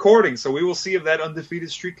this recording, so we will see if that undefeated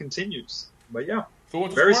streak continues. But yeah, So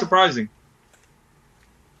what's the very score? surprising.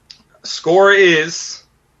 Score is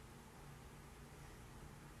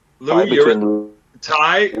Lou, you're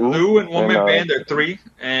tie. Lou and One Man Band are 3,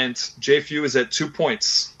 and Jfew is at 2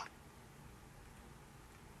 points.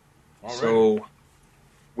 All right. So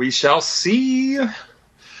we shall see.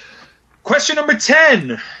 Question number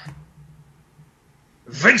 10.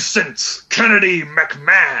 Vincent Kennedy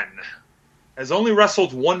McMahon has only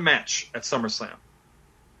wrestled 1 match at SummerSlam.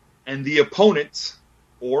 And the opponent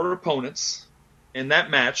or opponents in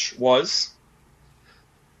that match was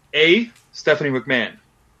A. Stephanie McMahon,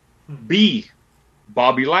 B.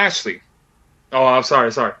 Bobby Lashley. Oh, I'm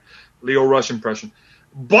sorry. Leo Rush impression.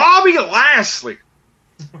 Bobby Lashley.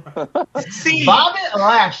 C. Bobby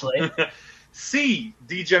Lashley. C.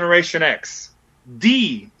 D-Generation X.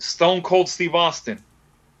 D. Stone Cold Steve Austin.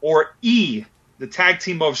 Or E. The tag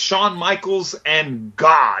team of Shawn Michaels and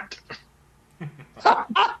God.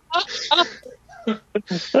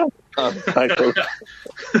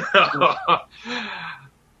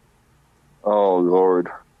 Oh Lord!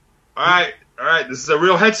 All right. This is a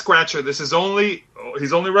real head scratcher. He's only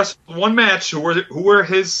wrestled 1 match. Who were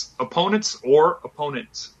his opponents or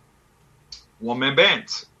opponents? One Man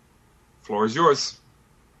Band. Floor is yours.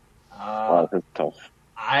 Wow, that's tough.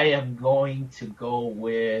 I am going to go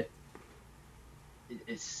with.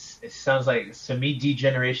 It sounds like, to me,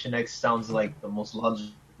 D-Generation X sounds like the most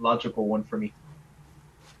logical one for me.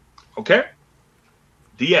 Okay.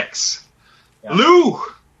 DX. Yeah. Lou,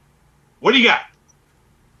 what do you got?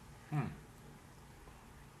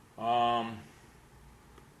 Damn,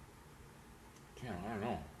 I don't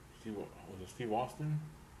know. Was it Steve Austin?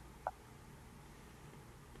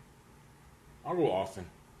 I'll go with Austin.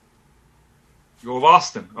 You go with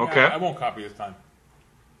Austin. Okay. Yeah, I won't copy this time.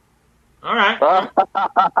 All right.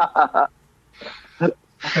 We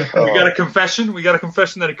got a confession. We got a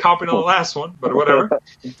confession that he copied on the last one, but whatever.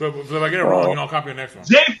 So if I get it wrong, I'll copy the next one.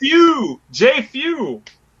 Jfew.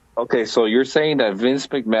 Okay, so you're saying that Vince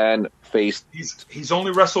McMahon faced. He's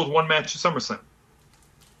only wrestled 1 match at SummerSlam.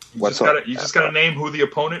 You just gotta name who the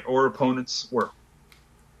opponent or opponents were.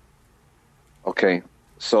 Okay,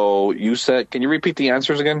 so you said. Can you repeat the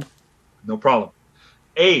answers again? No problem.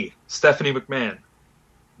 A. Stephanie McMahon.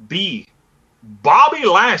 B. Bobby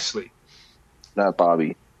Lashley. Not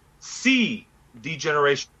Bobby. C.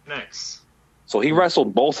 D-Generation X. So he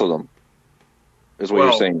wrestled both of them. Is what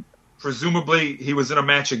you're saying? Presumably, he was in a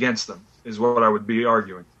match against them. Is what I would be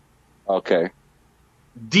arguing. Okay.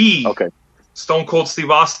 D. Okay. Stone Cold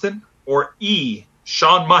Steve Austin, or E.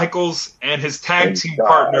 Shawn Michaels and his tag team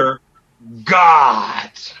partner,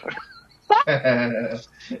 God.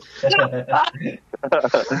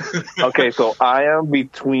 Okay, so I am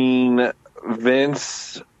between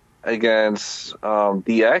Vince against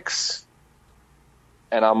DX,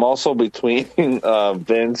 and I'm also between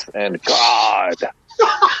Vince and God.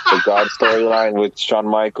 The God storyline with Shawn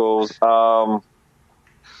Michaels.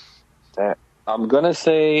 I'm gonna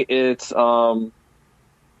say it's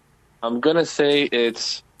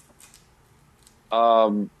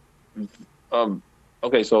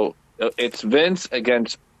okay, so it's Vince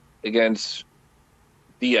against DX.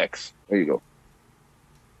 There you go.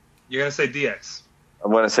 You're gonna say DX.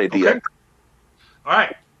 I'm gonna say DX. Okay. All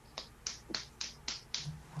right.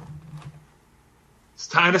 It's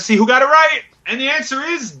time to see who got it right, and the answer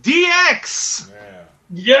is DX. Yeah.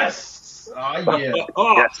 Yes. Oh yeah.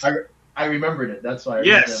 Yes. I remembered it. That's why. I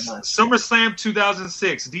Yes. remembered that SummerSlam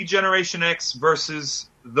 2006. D-Generation X versus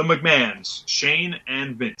the McMahons, Shane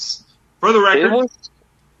and Vince. For the record,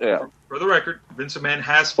 Yeah. For the record, Vince McMahon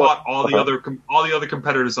has fought all the other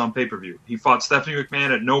competitors on pay-per-view. He fought Stephanie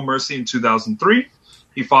McMahon at No Mercy in 2003.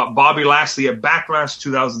 He fought Bobby Lashley at Backlash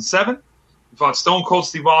 2007. He fought Stone Cold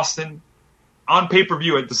Steve Austin on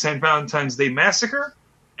pay-per-view at the St. Valentine's Day Massacre.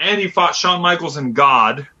 And he fought Shawn Michaels and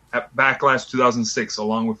God at Backlash 2006,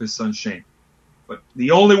 along with his son Shane. But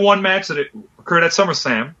the only one match that occurred at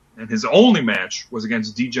SummerSlam, and his only match, was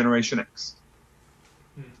against D-Generation X.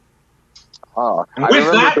 I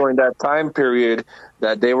remember during that time period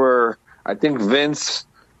that they were, I think Vince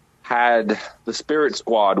had the Spirit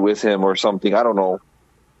Squad with him or something. I don't know.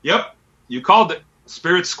 Yep, you called it.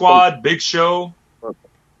 Spirit Squad, Big Show.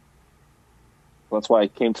 That's why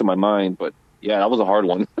it came to my mind, but yeah, that was a hard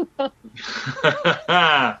one. I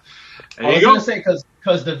was going to say,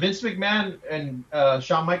 because the Vince McMahon and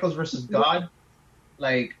Shawn Michaels versus God,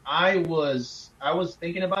 like, I was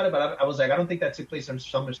thinking about it, but I was like, I don't think that took place on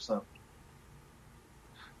SummerSlam.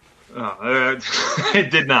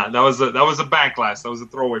 It did not. That was a backlash. That was a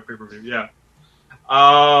throwaway pay-per-view. Yeah.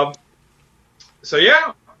 So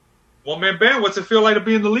yeah, one man band. What's it feel like to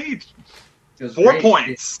be in the lead? 4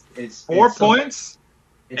 points. It's 4 points.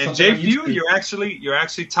 And Jfew, you're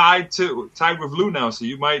actually tied with Lou now. So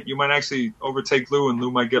you might actually overtake Lou, and Lou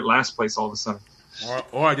might get last place all of a sudden.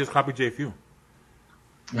 Or I just copied Jfew.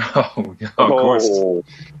 Oh, yeah, of course.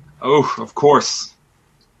 Oh, of course.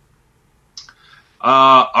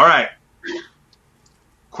 All right.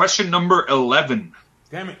 Question number 11.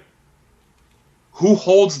 Damn it. Who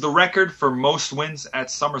holds the record for most wins at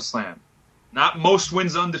SummerSlam? Not most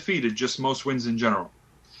wins undefeated, just most wins in general.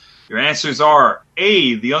 Your answers are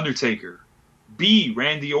A, The Undertaker, B,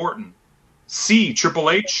 Randy Orton, C, Triple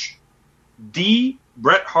H, D,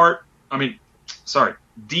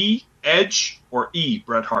 D, Edge, or E,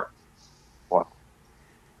 Bret Hart. Wow.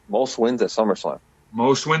 Most wins at SummerSlam.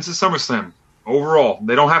 Most wins at SummerSlam. Overall,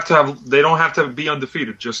 they don't have to be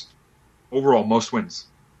undefeated. Just overall, most wins.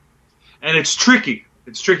 And it's tricky.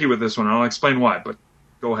 It's tricky with this one. I'll explain why. But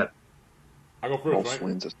go ahead. I go first, most right?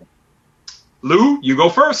 wins. Lou, you go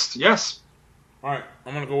first. Yes. All right.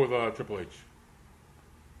 I'm gonna go with Triple H.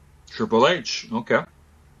 Triple H. Okay.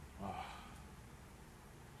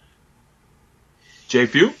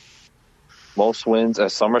 Jfew? Most wins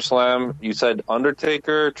at SummerSlam. You said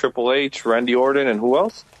Undertaker, Triple H, Randy Orton, and who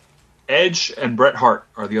else? Edge and Bret Hart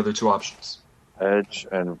are the other two options. Edge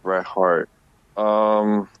and Bret Hart.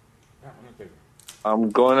 I'm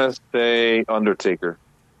gonna say Undertaker.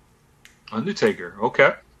 Undertaker.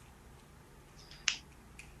 Okay.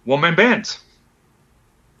 One-man band.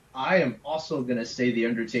 I am also going to say The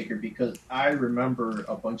Undertaker because I remember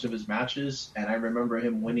a bunch of his matches, and I remember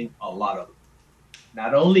him winning a lot of them.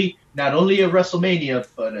 Not only at WrestleMania,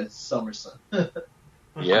 but at SummerSlam.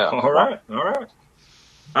 Yeah. All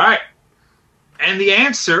right. And the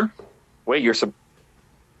answer... Wait, you're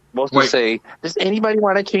supposed to say, does anybody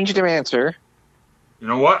want to change their answer? You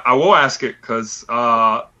know what? I will ask it because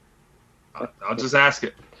I'll just ask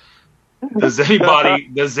it. Does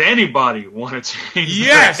anybody want to change?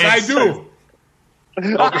 Yes, I do.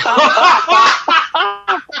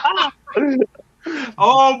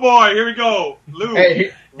 Oh boy, here we go, Lou.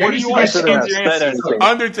 Hey, what do you want to change your answer?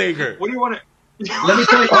 Undertaker. What do you want to? Let me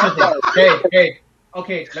tell you something. Hey.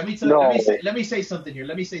 Okay, let me say something here.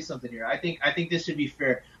 I think this should be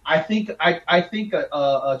fair. I think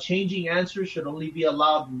a changing answer should only be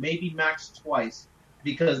allowed maybe max twice.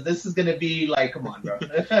 Because this is gonna be like, come on, bro.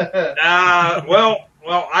 Well,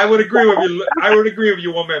 I would agree with you. I would agree with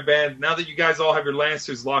you, one man band. Now that you guys all have your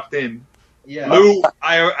Lancers locked in, yeah. Lou,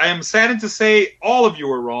 I am saddened to say all of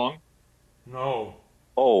you are wrong. No.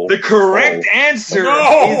 Oh. The correct answer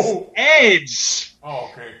is Edge. Oh,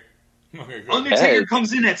 okay. Okay, good. Undertaker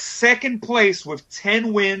comes in at second place with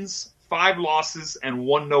 10 wins, 5 losses, and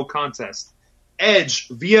 1 no contest. Edge,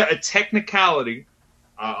 via a technicality,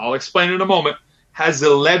 I'll explain in a moment, has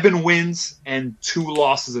 11 wins and 2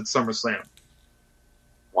 losses at SummerSlam.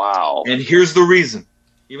 Wow. And here's the reason.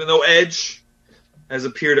 Even though Edge has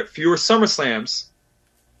appeared at fewer SummerSlams,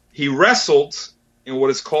 he wrestled in what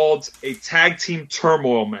is called a tag team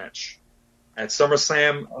turmoil match at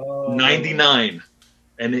SummerSlam 99.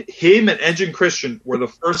 And him and Edge and Christian were the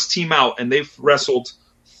first team out, and they've wrestled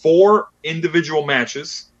 4 individual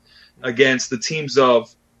matches against the teams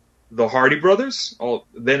of the Hardy Brothers,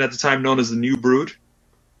 then at the time known as the New Brood,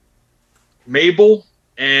 Mabel,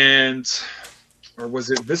 or was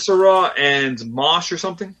it Viscera and Mosh or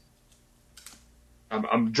something?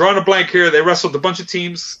 I'm drawing a blank here. They wrestled a bunch of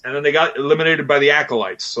teams, and then they got eliminated by the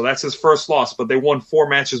Acolytes. So that's his first loss, but they won 4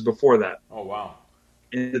 matches before that. Oh, wow.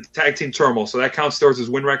 In the tag team turmoil. So that counts towards his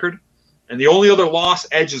win record. And the only other loss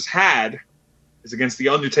Edge has had is against The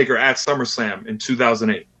Undertaker at SummerSlam in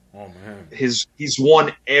 2008. Oh, man. He's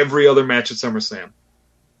won every other match at SummerSlam.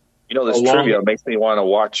 You know, this trivia makes me want to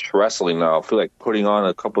watch wrestling now. I feel like putting on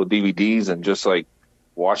a couple of DVDs and just like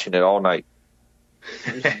watching it all night.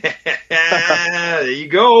 There you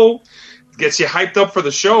go. Gets you hyped up for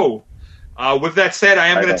the show. With that said, I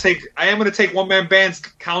am going to take One Man Band's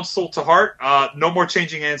counsel to heart. No more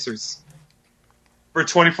changing answers for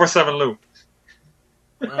 24/7 Lou.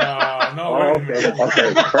 No.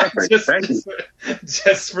 Okay, perfect.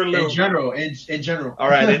 Just for Lou. In general. All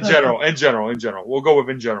right, in general. We'll go with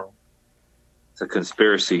in general. It's a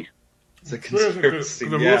conspiracy. It's a conspiracy.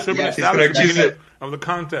 The rules should be established of the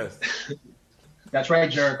contest. That's right,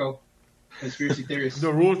 Jericho. Conspiracy theorists.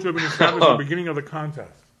 The rules should have been established at the beginning of the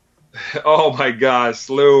contest. Oh my gosh,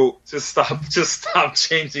 Lou! Just stop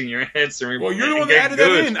changing your answer. Well, you're the one that added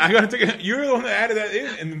that in. I gotta take it. You're the one that added that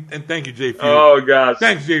in, and thank you, Jfew. Oh gosh,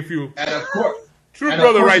 thanks, Jfew. And of course, true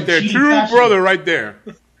brother right there. True brother right there.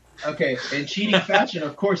 Okay, in cheating fashion,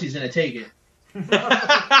 of course he's gonna take it.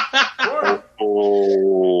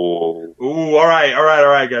 Ooh, all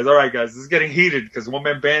right, guys. This is getting heated because One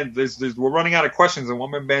Man Band. We're running out of questions, and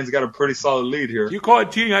One Man Band's got a pretty solid lead here. You call it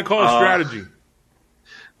cheating, I call it strategy.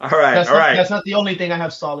 All right. That's not the only thing I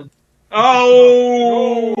have solid.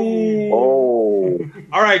 Oh.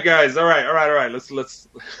 All right, guys. All right. Let's let's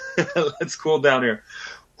cool down here.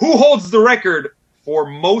 Who holds the record for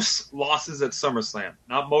most losses at SummerSlam?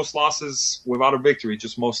 Not most losses without a victory,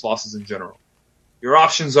 just most losses in general. Your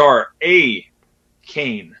options are A,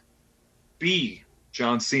 Kane, B,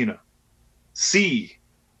 John Cena, C,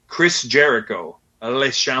 Chris Jericho,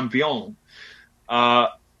 Le Champion,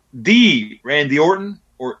 D, Randy Orton,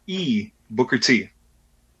 or E, Booker T.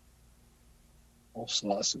 Most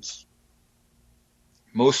losses.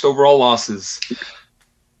 Most overall losses.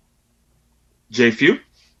 Jfew?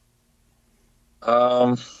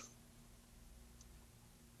 I'm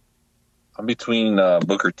between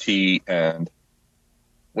Booker T and...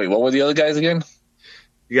 Wait, what were the other guys again?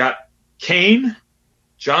 You got Kane,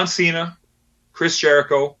 John Cena, Chris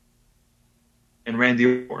Jericho, and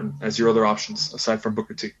Randy Orton as your other options, aside from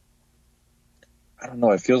Booker T. I don't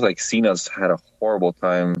know. It feels like Cena's had a horrible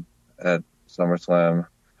time at SummerSlam.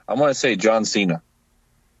 I'm going to say John Cena.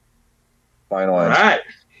 Final answer. All right.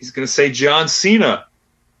 He's going to say John Cena.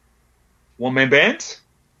 One Man Band?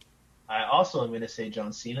 I also am going to say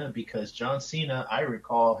John Cena because John Cena, I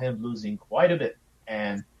recall him losing quite a bit.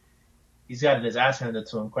 And he's gotten his ass handed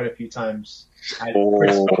to him quite a few times.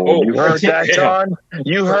 You heard that, John?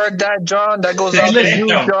 You heard that, John? That goes out to you,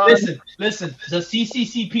 John. Listen. The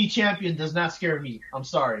CCCP champion does not scare me. I'm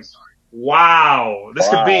sorry. Wow. This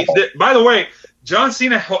could be... By the way, John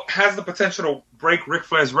Cena has the potential to break Ric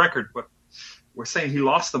Flair's record, but we're saying he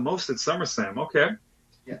lost the most at SummerSlam. Okay.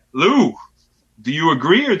 Yeah. Lou, do you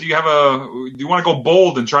agree, or do you want to go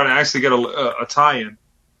bold and try to actually get a tie-in?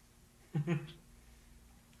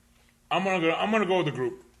 I'm gonna go with the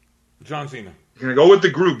group. John Cena. You're gonna go with the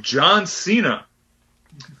group, John Cena.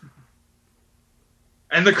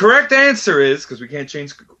 And the correct answer is, because we can't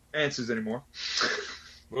change answers anymore.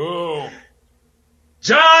 Oh.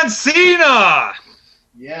 John Cena.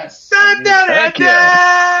 Yes. John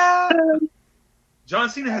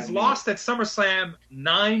Cena has lost at SummerSlam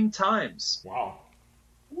 9 times. Wow.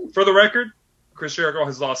 For the record, Chris Jericho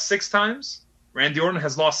has lost 6 times. Randy Orton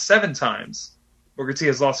has lost 7 times. Booker T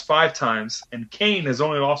has lost 5 times, and Kane has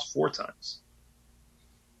only lost 4 times.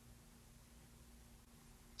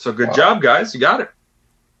 So good job, guys. You got it.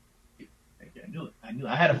 I knew.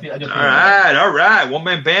 I had a feeling. All right. One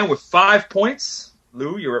Man Band with 5 points.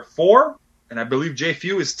 Lou, you're at 4, and I believe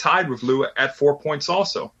Jfew is tied with Lou at 4 points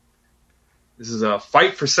also. This is a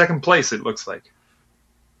fight for second place, it looks like.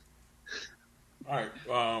 All right.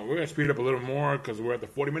 We're going to speed up a little more because we're at the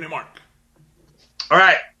 40-minute mark. All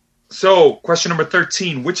right. So, question number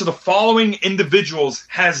 13. Which of the following individuals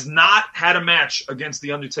has not had a match against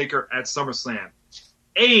The Undertaker at SummerSlam?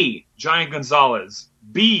 A, Giant Gonzalez.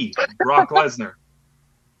 B, Brock Lesnar.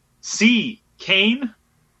 C, Kane.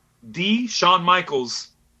 D, Shawn Michaels.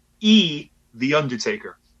 E, The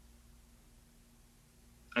Undertaker.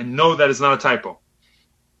 I know that is not a typo.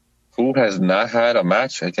 Who has not had a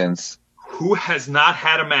match against... Who has not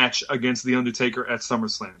had a match against The Undertaker at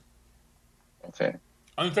SummerSlam? Okay.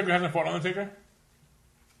 Undertaker hasn't fought Undertaker?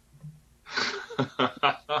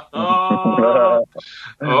 Oh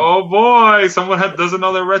boy. Someone doesn't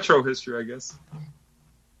know their retro history, I guess.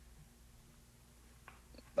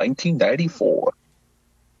 1994.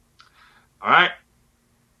 All right.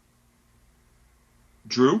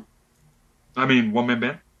 Drew? One Man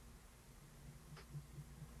Band?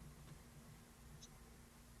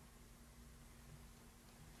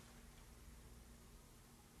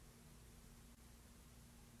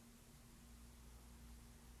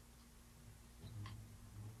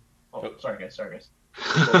 Oh, sorry guys. All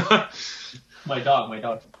My dog.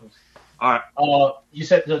 right. You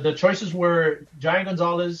said the choices were Giant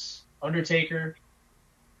Gonzalez, Undertaker.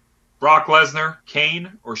 Brock Lesnar,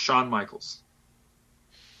 Kane, or Shawn Michaels?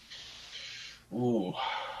 Ooh.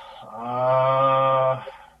 I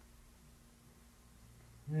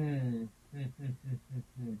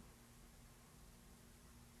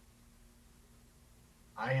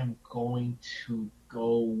am going to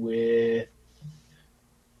go with.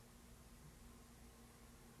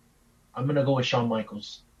 I'm gonna go with Shawn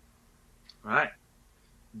Michaels. All right.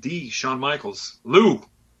 D, Shawn Michaels. Lou,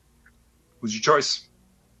 who's your choice?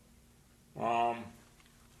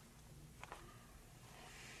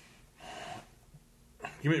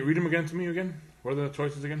 Read them again to me again. What are the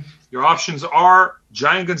choices again? Your options are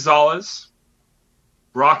Giant Gonzalez,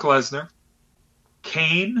 Brock Lesnar,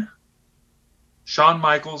 Kane, Shawn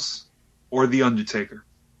Michaels, or The Undertaker.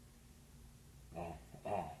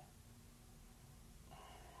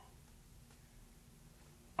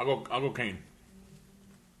 I'll go Kane.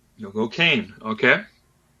 You'll go Kane. Okay.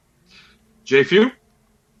 Jfew?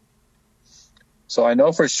 So I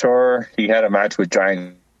know for sure he had a match with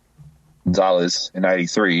Giant Gonzalez in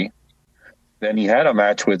 '93. Then he had a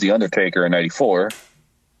match with The Undertaker in '94.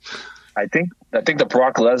 I think the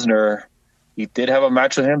Brock Lesnar, he did have a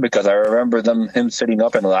match with him because I remember him sitting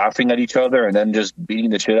up and laughing at each other and then just beating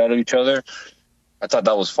the shit out of each other. I thought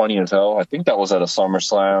that was funny as hell. I think that was at a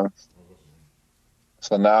SummerSlam.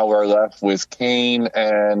 So now we're left with Kane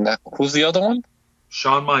and who's the other one?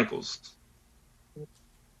 Shawn Michaels.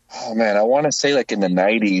 Oh man, I want to say like in the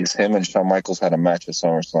 '90s, him and Shawn Michaels had a match at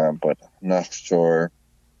SummerSlam, but I'm not sure.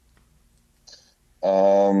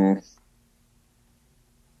 I'm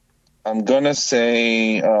gonna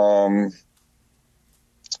say feel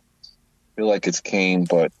like it's Kane,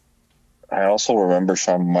 but I also remember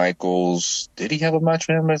Shawn Michaels. Did he have a match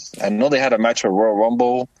with him? I know they had a match at Royal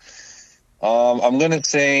Rumble. I'm gonna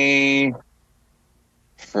say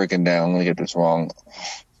freaking down. I'm gonna get this wrong.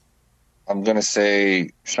 I'm gonna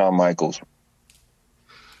say Shawn Michaels.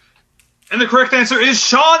 And the correct answer is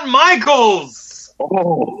Shawn Michaels.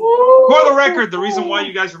 Oh. For the record, the reason why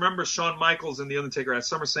you guys remember Shawn Michaels and The Undertaker at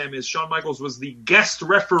SummerSlam is Shawn Michaels was the guest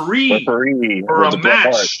referee for a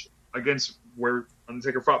match against where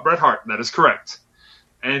Undertaker fought Bret Hart. That is correct.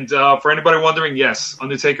 And for anybody wondering, yes,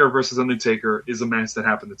 Undertaker versus Undertaker is a match that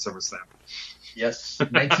happened at SummerSlam. Yes,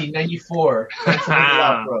 1994.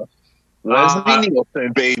 Leslie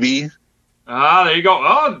Nielsen, baby. There you go.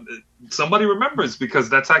 Oh, somebody remembers because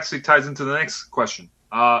that's actually ties into the next question.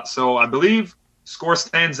 So I believe score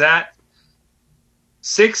stands at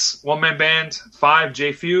 6, one-man band, 5,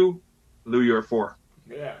 Jfew. Lou, you're at 4.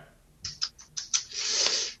 Yeah.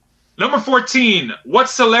 Number 14. What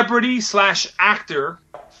celebrity/actor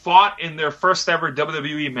fought in their first ever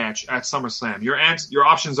WWE match at SummerSlam? Your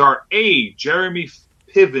options are A, Jeremy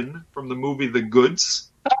Piven from the movie The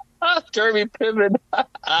Goods. Jeremy Piven.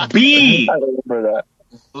 B, I remember that.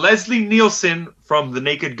 Leslie Nielsen from the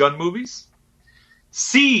Naked Gun movies.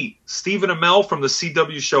 C, Stephen Amell from the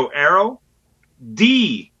CW show Arrow.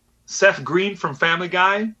 D, Seth Green from Family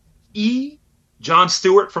Guy. E, Jon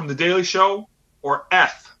Stewart from The Daily Show. Or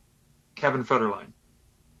F, Kevin Federline.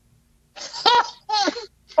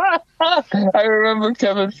 I remember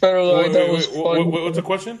Kevin Federline. That was funny. What's the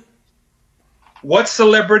question? What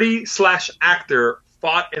celebrity/actor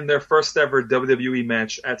fought in their first ever WWE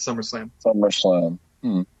match at SummerSlam? SummerSlam.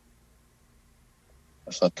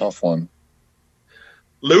 That's a tough one.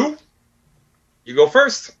 Lou, you go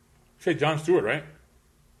first. Say Jon Stewart, right?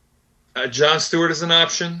 Jon Stewart is an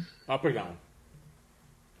option. I'll pick that one.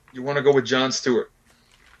 You want to go with Jon Stewart?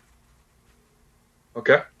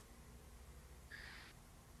 Okay.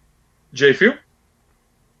 Jfew?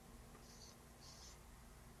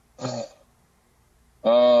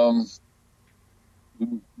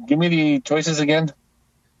 Give me the choices again.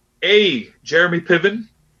 A, Jeremy Piven.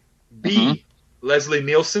 B, Leslie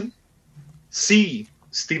Nielsen. C,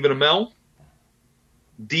 Stephen Amell.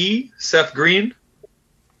 D, Seth Green.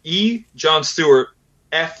 E, Jon Stewart.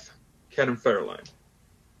 F, Kevin Federline.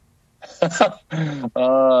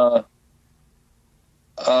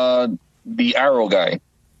 The Arrow guy.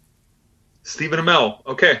 Stephen Amell.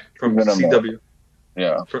 Okay, from Stephen CW.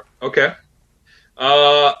 Yeah. Okay.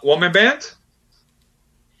 One-man band?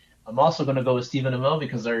 I'm also going to go with Stephen Amell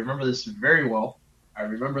because I remember this very well. I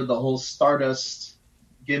remember the whole Stardust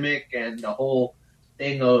gimmick and the whole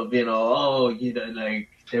thing of like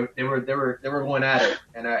they were going at it,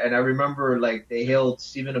 and I remember like they hailed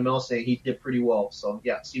Stephen Amell saying he did pretty well. So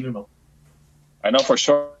yeah, Stephen Amell. I know for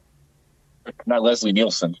sure. Not Leslie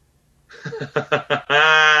Nielsen.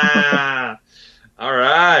 All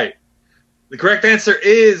right. The correct answer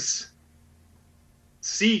is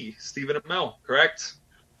C. Stephen Amell. Correct.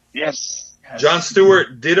 Yes. Jon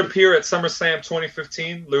Stewart did appear at SummerSlam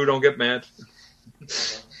 2015. Lou, don't get mad. He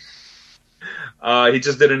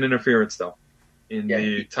just did an interference though in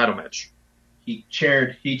the title match. He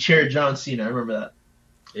chaired John Cena. I remember that.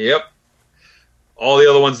 Yep. All the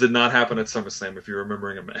other ones did not happen at SummerSlam, if you're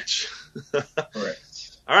remembering a match.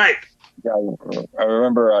 Correct. All right. Yeah, I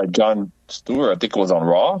remember Jon Stewart. I think it was on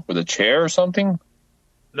Raw with a chair or something.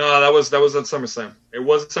 No, that was at SummerSlam. It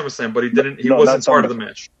was at SummerSlam, but he didn't. He No, wasn't not part of the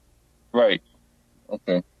match. Right.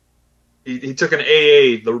 Okay. He took an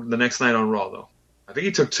AA the next night on Raw, though. I think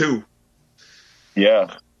he took 2.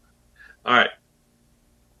 Yeah. All right.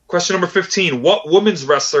 Question number 15. What women's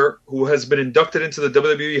wrestler who has been inducted into the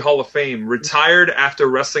WWE Hall of Fame retired after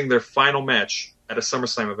wrestling their final match at a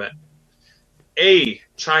SummerSlam event? A.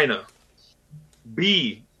 Chyna.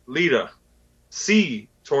 B. Lita. C.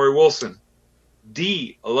 Tori Wilson.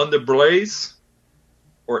 D. Alundra Blaze.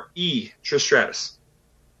 Or E. Trish Stratus.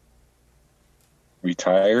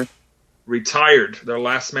 Retired. Retired. Their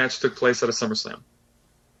last match took place at a SummerSlam.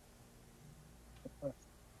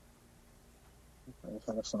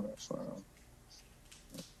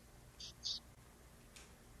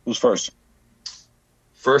 Who's first?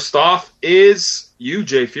 First off is you,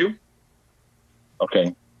 Jfew.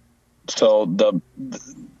 Okay. So the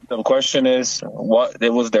question is, what?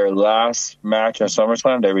 It was their last match at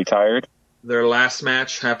SummerSlam. They retired. Their last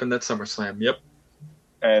match happened at SummerSlam. Yep.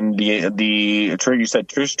 And you said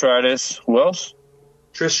Trish Stratus. Who else?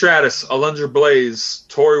 Trish Stratus, Alundra Blaze,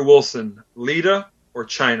 Tori Wilson, Lita, or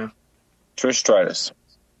Chyna? Trish Stratus.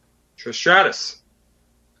 Trish Stratus.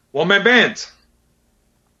 One-man band.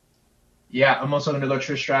 Yeah, I'm also going to go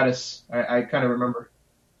Trish Stratus. I kind of remember.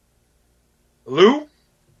 Lou?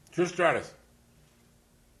 Trish Stratus.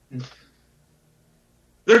 The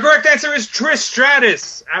correct answer is Trish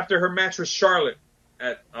Stratus after her match with Charlotte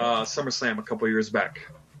at SummerSlam a couple years back.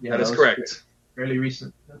 Yeah, that is correct. Fairly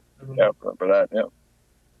recent. Yeah, I remember that. Yeah.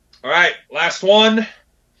 All right, last one.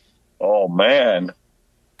 Oh man.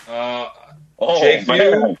 Jfew.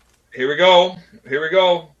 Man. Here we go.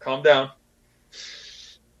 Calm down.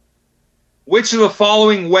 Which of the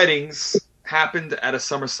following weddings happened at a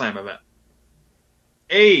SummerSlam event?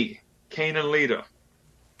 A. Kane and Lita.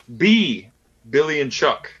 B. Billy and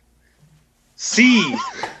Chuck. C.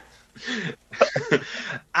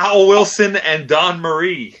 Al Wilson and Dawn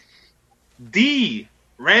Marie. D.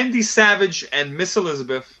 Randy Savage and Miss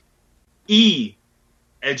Elizabeth. E.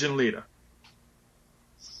 Edge and Lita.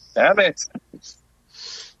 Damn it.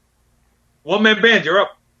 One-man band, you're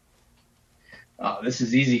up. Oh, this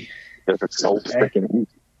is easy. It's so freaking easy.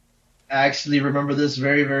 I actually remember this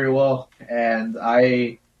very, very well. And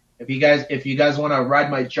if you guys want to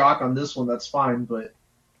ride my jock on this one, that's fine. But,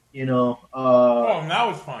 Oh, now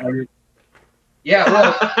it's fine. Yeah,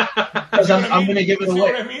 well, because I'm going to give it You see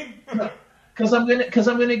away. what I mean? Because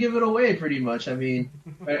I'm gonna give it away pretty much. I mean,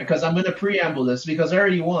 because I'm gonna preamble this because I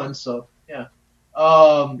already won. So yeah.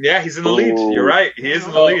 Yeah, he's in the lead. You're right. He is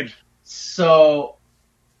in the lead. So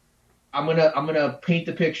I'm gonna paint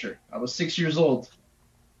the picture. I was 6 years old,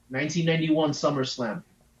 1991 SummerSlam.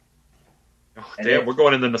 Oh, damn, we're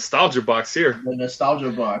going in the nostalgia box here. The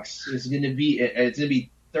nostalgia box is gonna be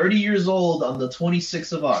 30 years old on the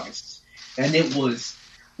 26th of August, and it was.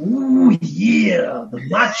 Ooh, yeah, the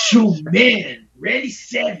Macho Man, Randy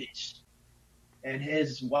Savage, and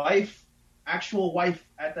his actual wife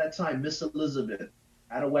at that time, Miss Elizabeth,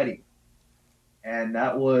 at a wedding. And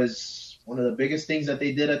that was one of the biggest things that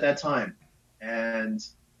they did at that time. And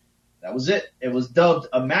that was it. It was dubbed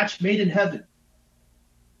a match made in heaven.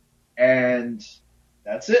 And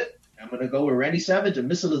that's it. I'm going to go with Randy Savage and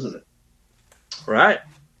Miss Elizabeth. All right.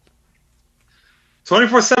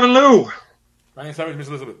 24/7 Lou. Randy Savage, Miss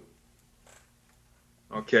Elizabeth.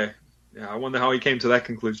 Okay. Yeah, I wonder how he came to that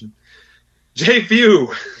conclusion.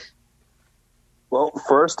 Jfew. Well,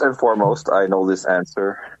 first and foremost, I know this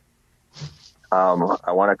answer. I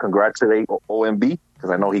want to congratulate OMB because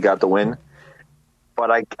I know he got the win.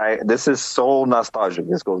 But this is so nostalgic.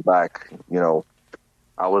 This goes back,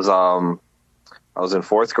 I was in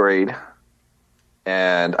 4th grade,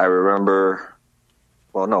 and I remember.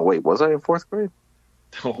 Well, no, wait, was I in 4th grade?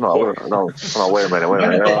 Oh, No, wait a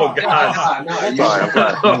minute. Oh, God.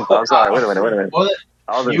 I'm sorry. Wait a minute. Well,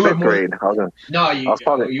 I was in 5th grade.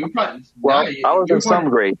 You were probably. I was in some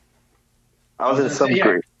grade. I was in some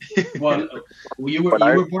grade. Well, you were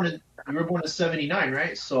born in '79,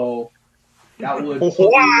 right? So that would.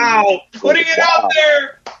 Wow! Putting it out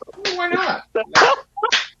there. Why not?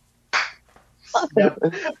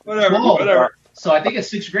 Whatever. So I think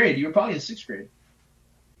it's 6th grade. You were probably in 6th grade.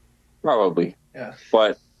 Probably. Yeah.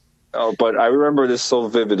 But I remember this so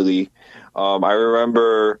vividly. I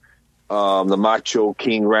remember the Macho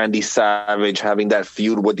King Randy Savage having that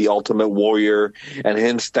feud with the Ultimate Warrior, and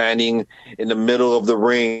him standing in the middle of the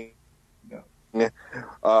ring.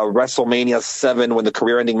 WrestleMania 7, when the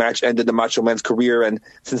career-ending match ended the Macho Man's career, and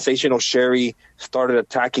Sensational Sherry started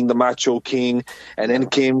attacking the Macho King, and then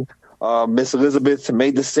came Miss Elizabeth and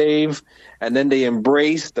made the save, and then they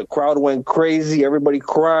embraced. The crowd went crazy. Everybody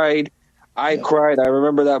cried. I cried. I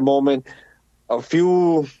remember that moment. A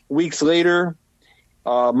few weeks later,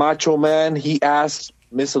 Macho Man, he asked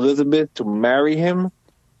Miss Elizabeth to marry him,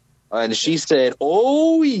 and she said,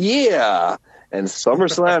 "Oh, yeah." And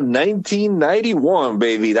SummerSlam 1991,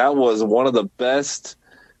 baby. That was one of the best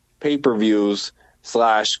pay-per-views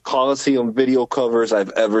 / Coliseum video covers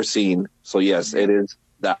I've ever seen. So, yes, it is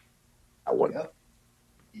that one.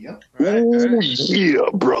 Yep. Yeah,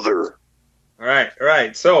 brother. All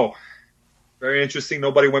right. So, very interesting.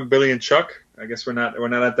 Nobody went Billy and Chuck. I guess we're not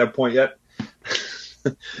at that point yet.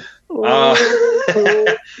 The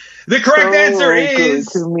correct answer is...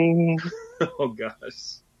 Oh,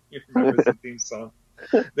 gosh. You remember the theme song.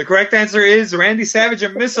 The correct answer is Randy Savage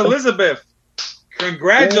and Miss Elizabeth.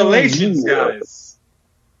 Congratulations, guys.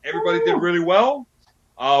 Everybody did really well.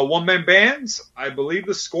 One-man bands. I believe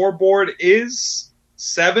the scoreboard is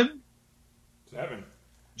 7. 7.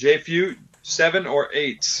 Jfew, 7 or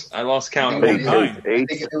 8. I lost count. 8, 9.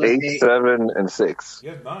 8, 7, and 6. You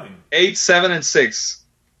had 9. 8, 7, and 6.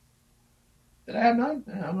 Did I have 9?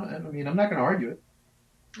 I'm not going to argue it.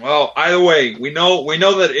 Well, either way, we know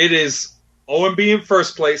that it is OMB in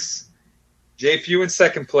first place, Jfew in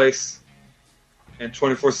second place, and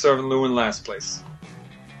 24/7 Lou in last place.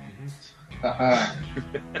 All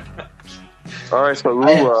right, so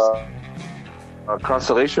Lou,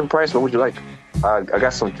 consolation prize, what would you like? I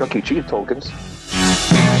got some Chuck E. Cheese tokens.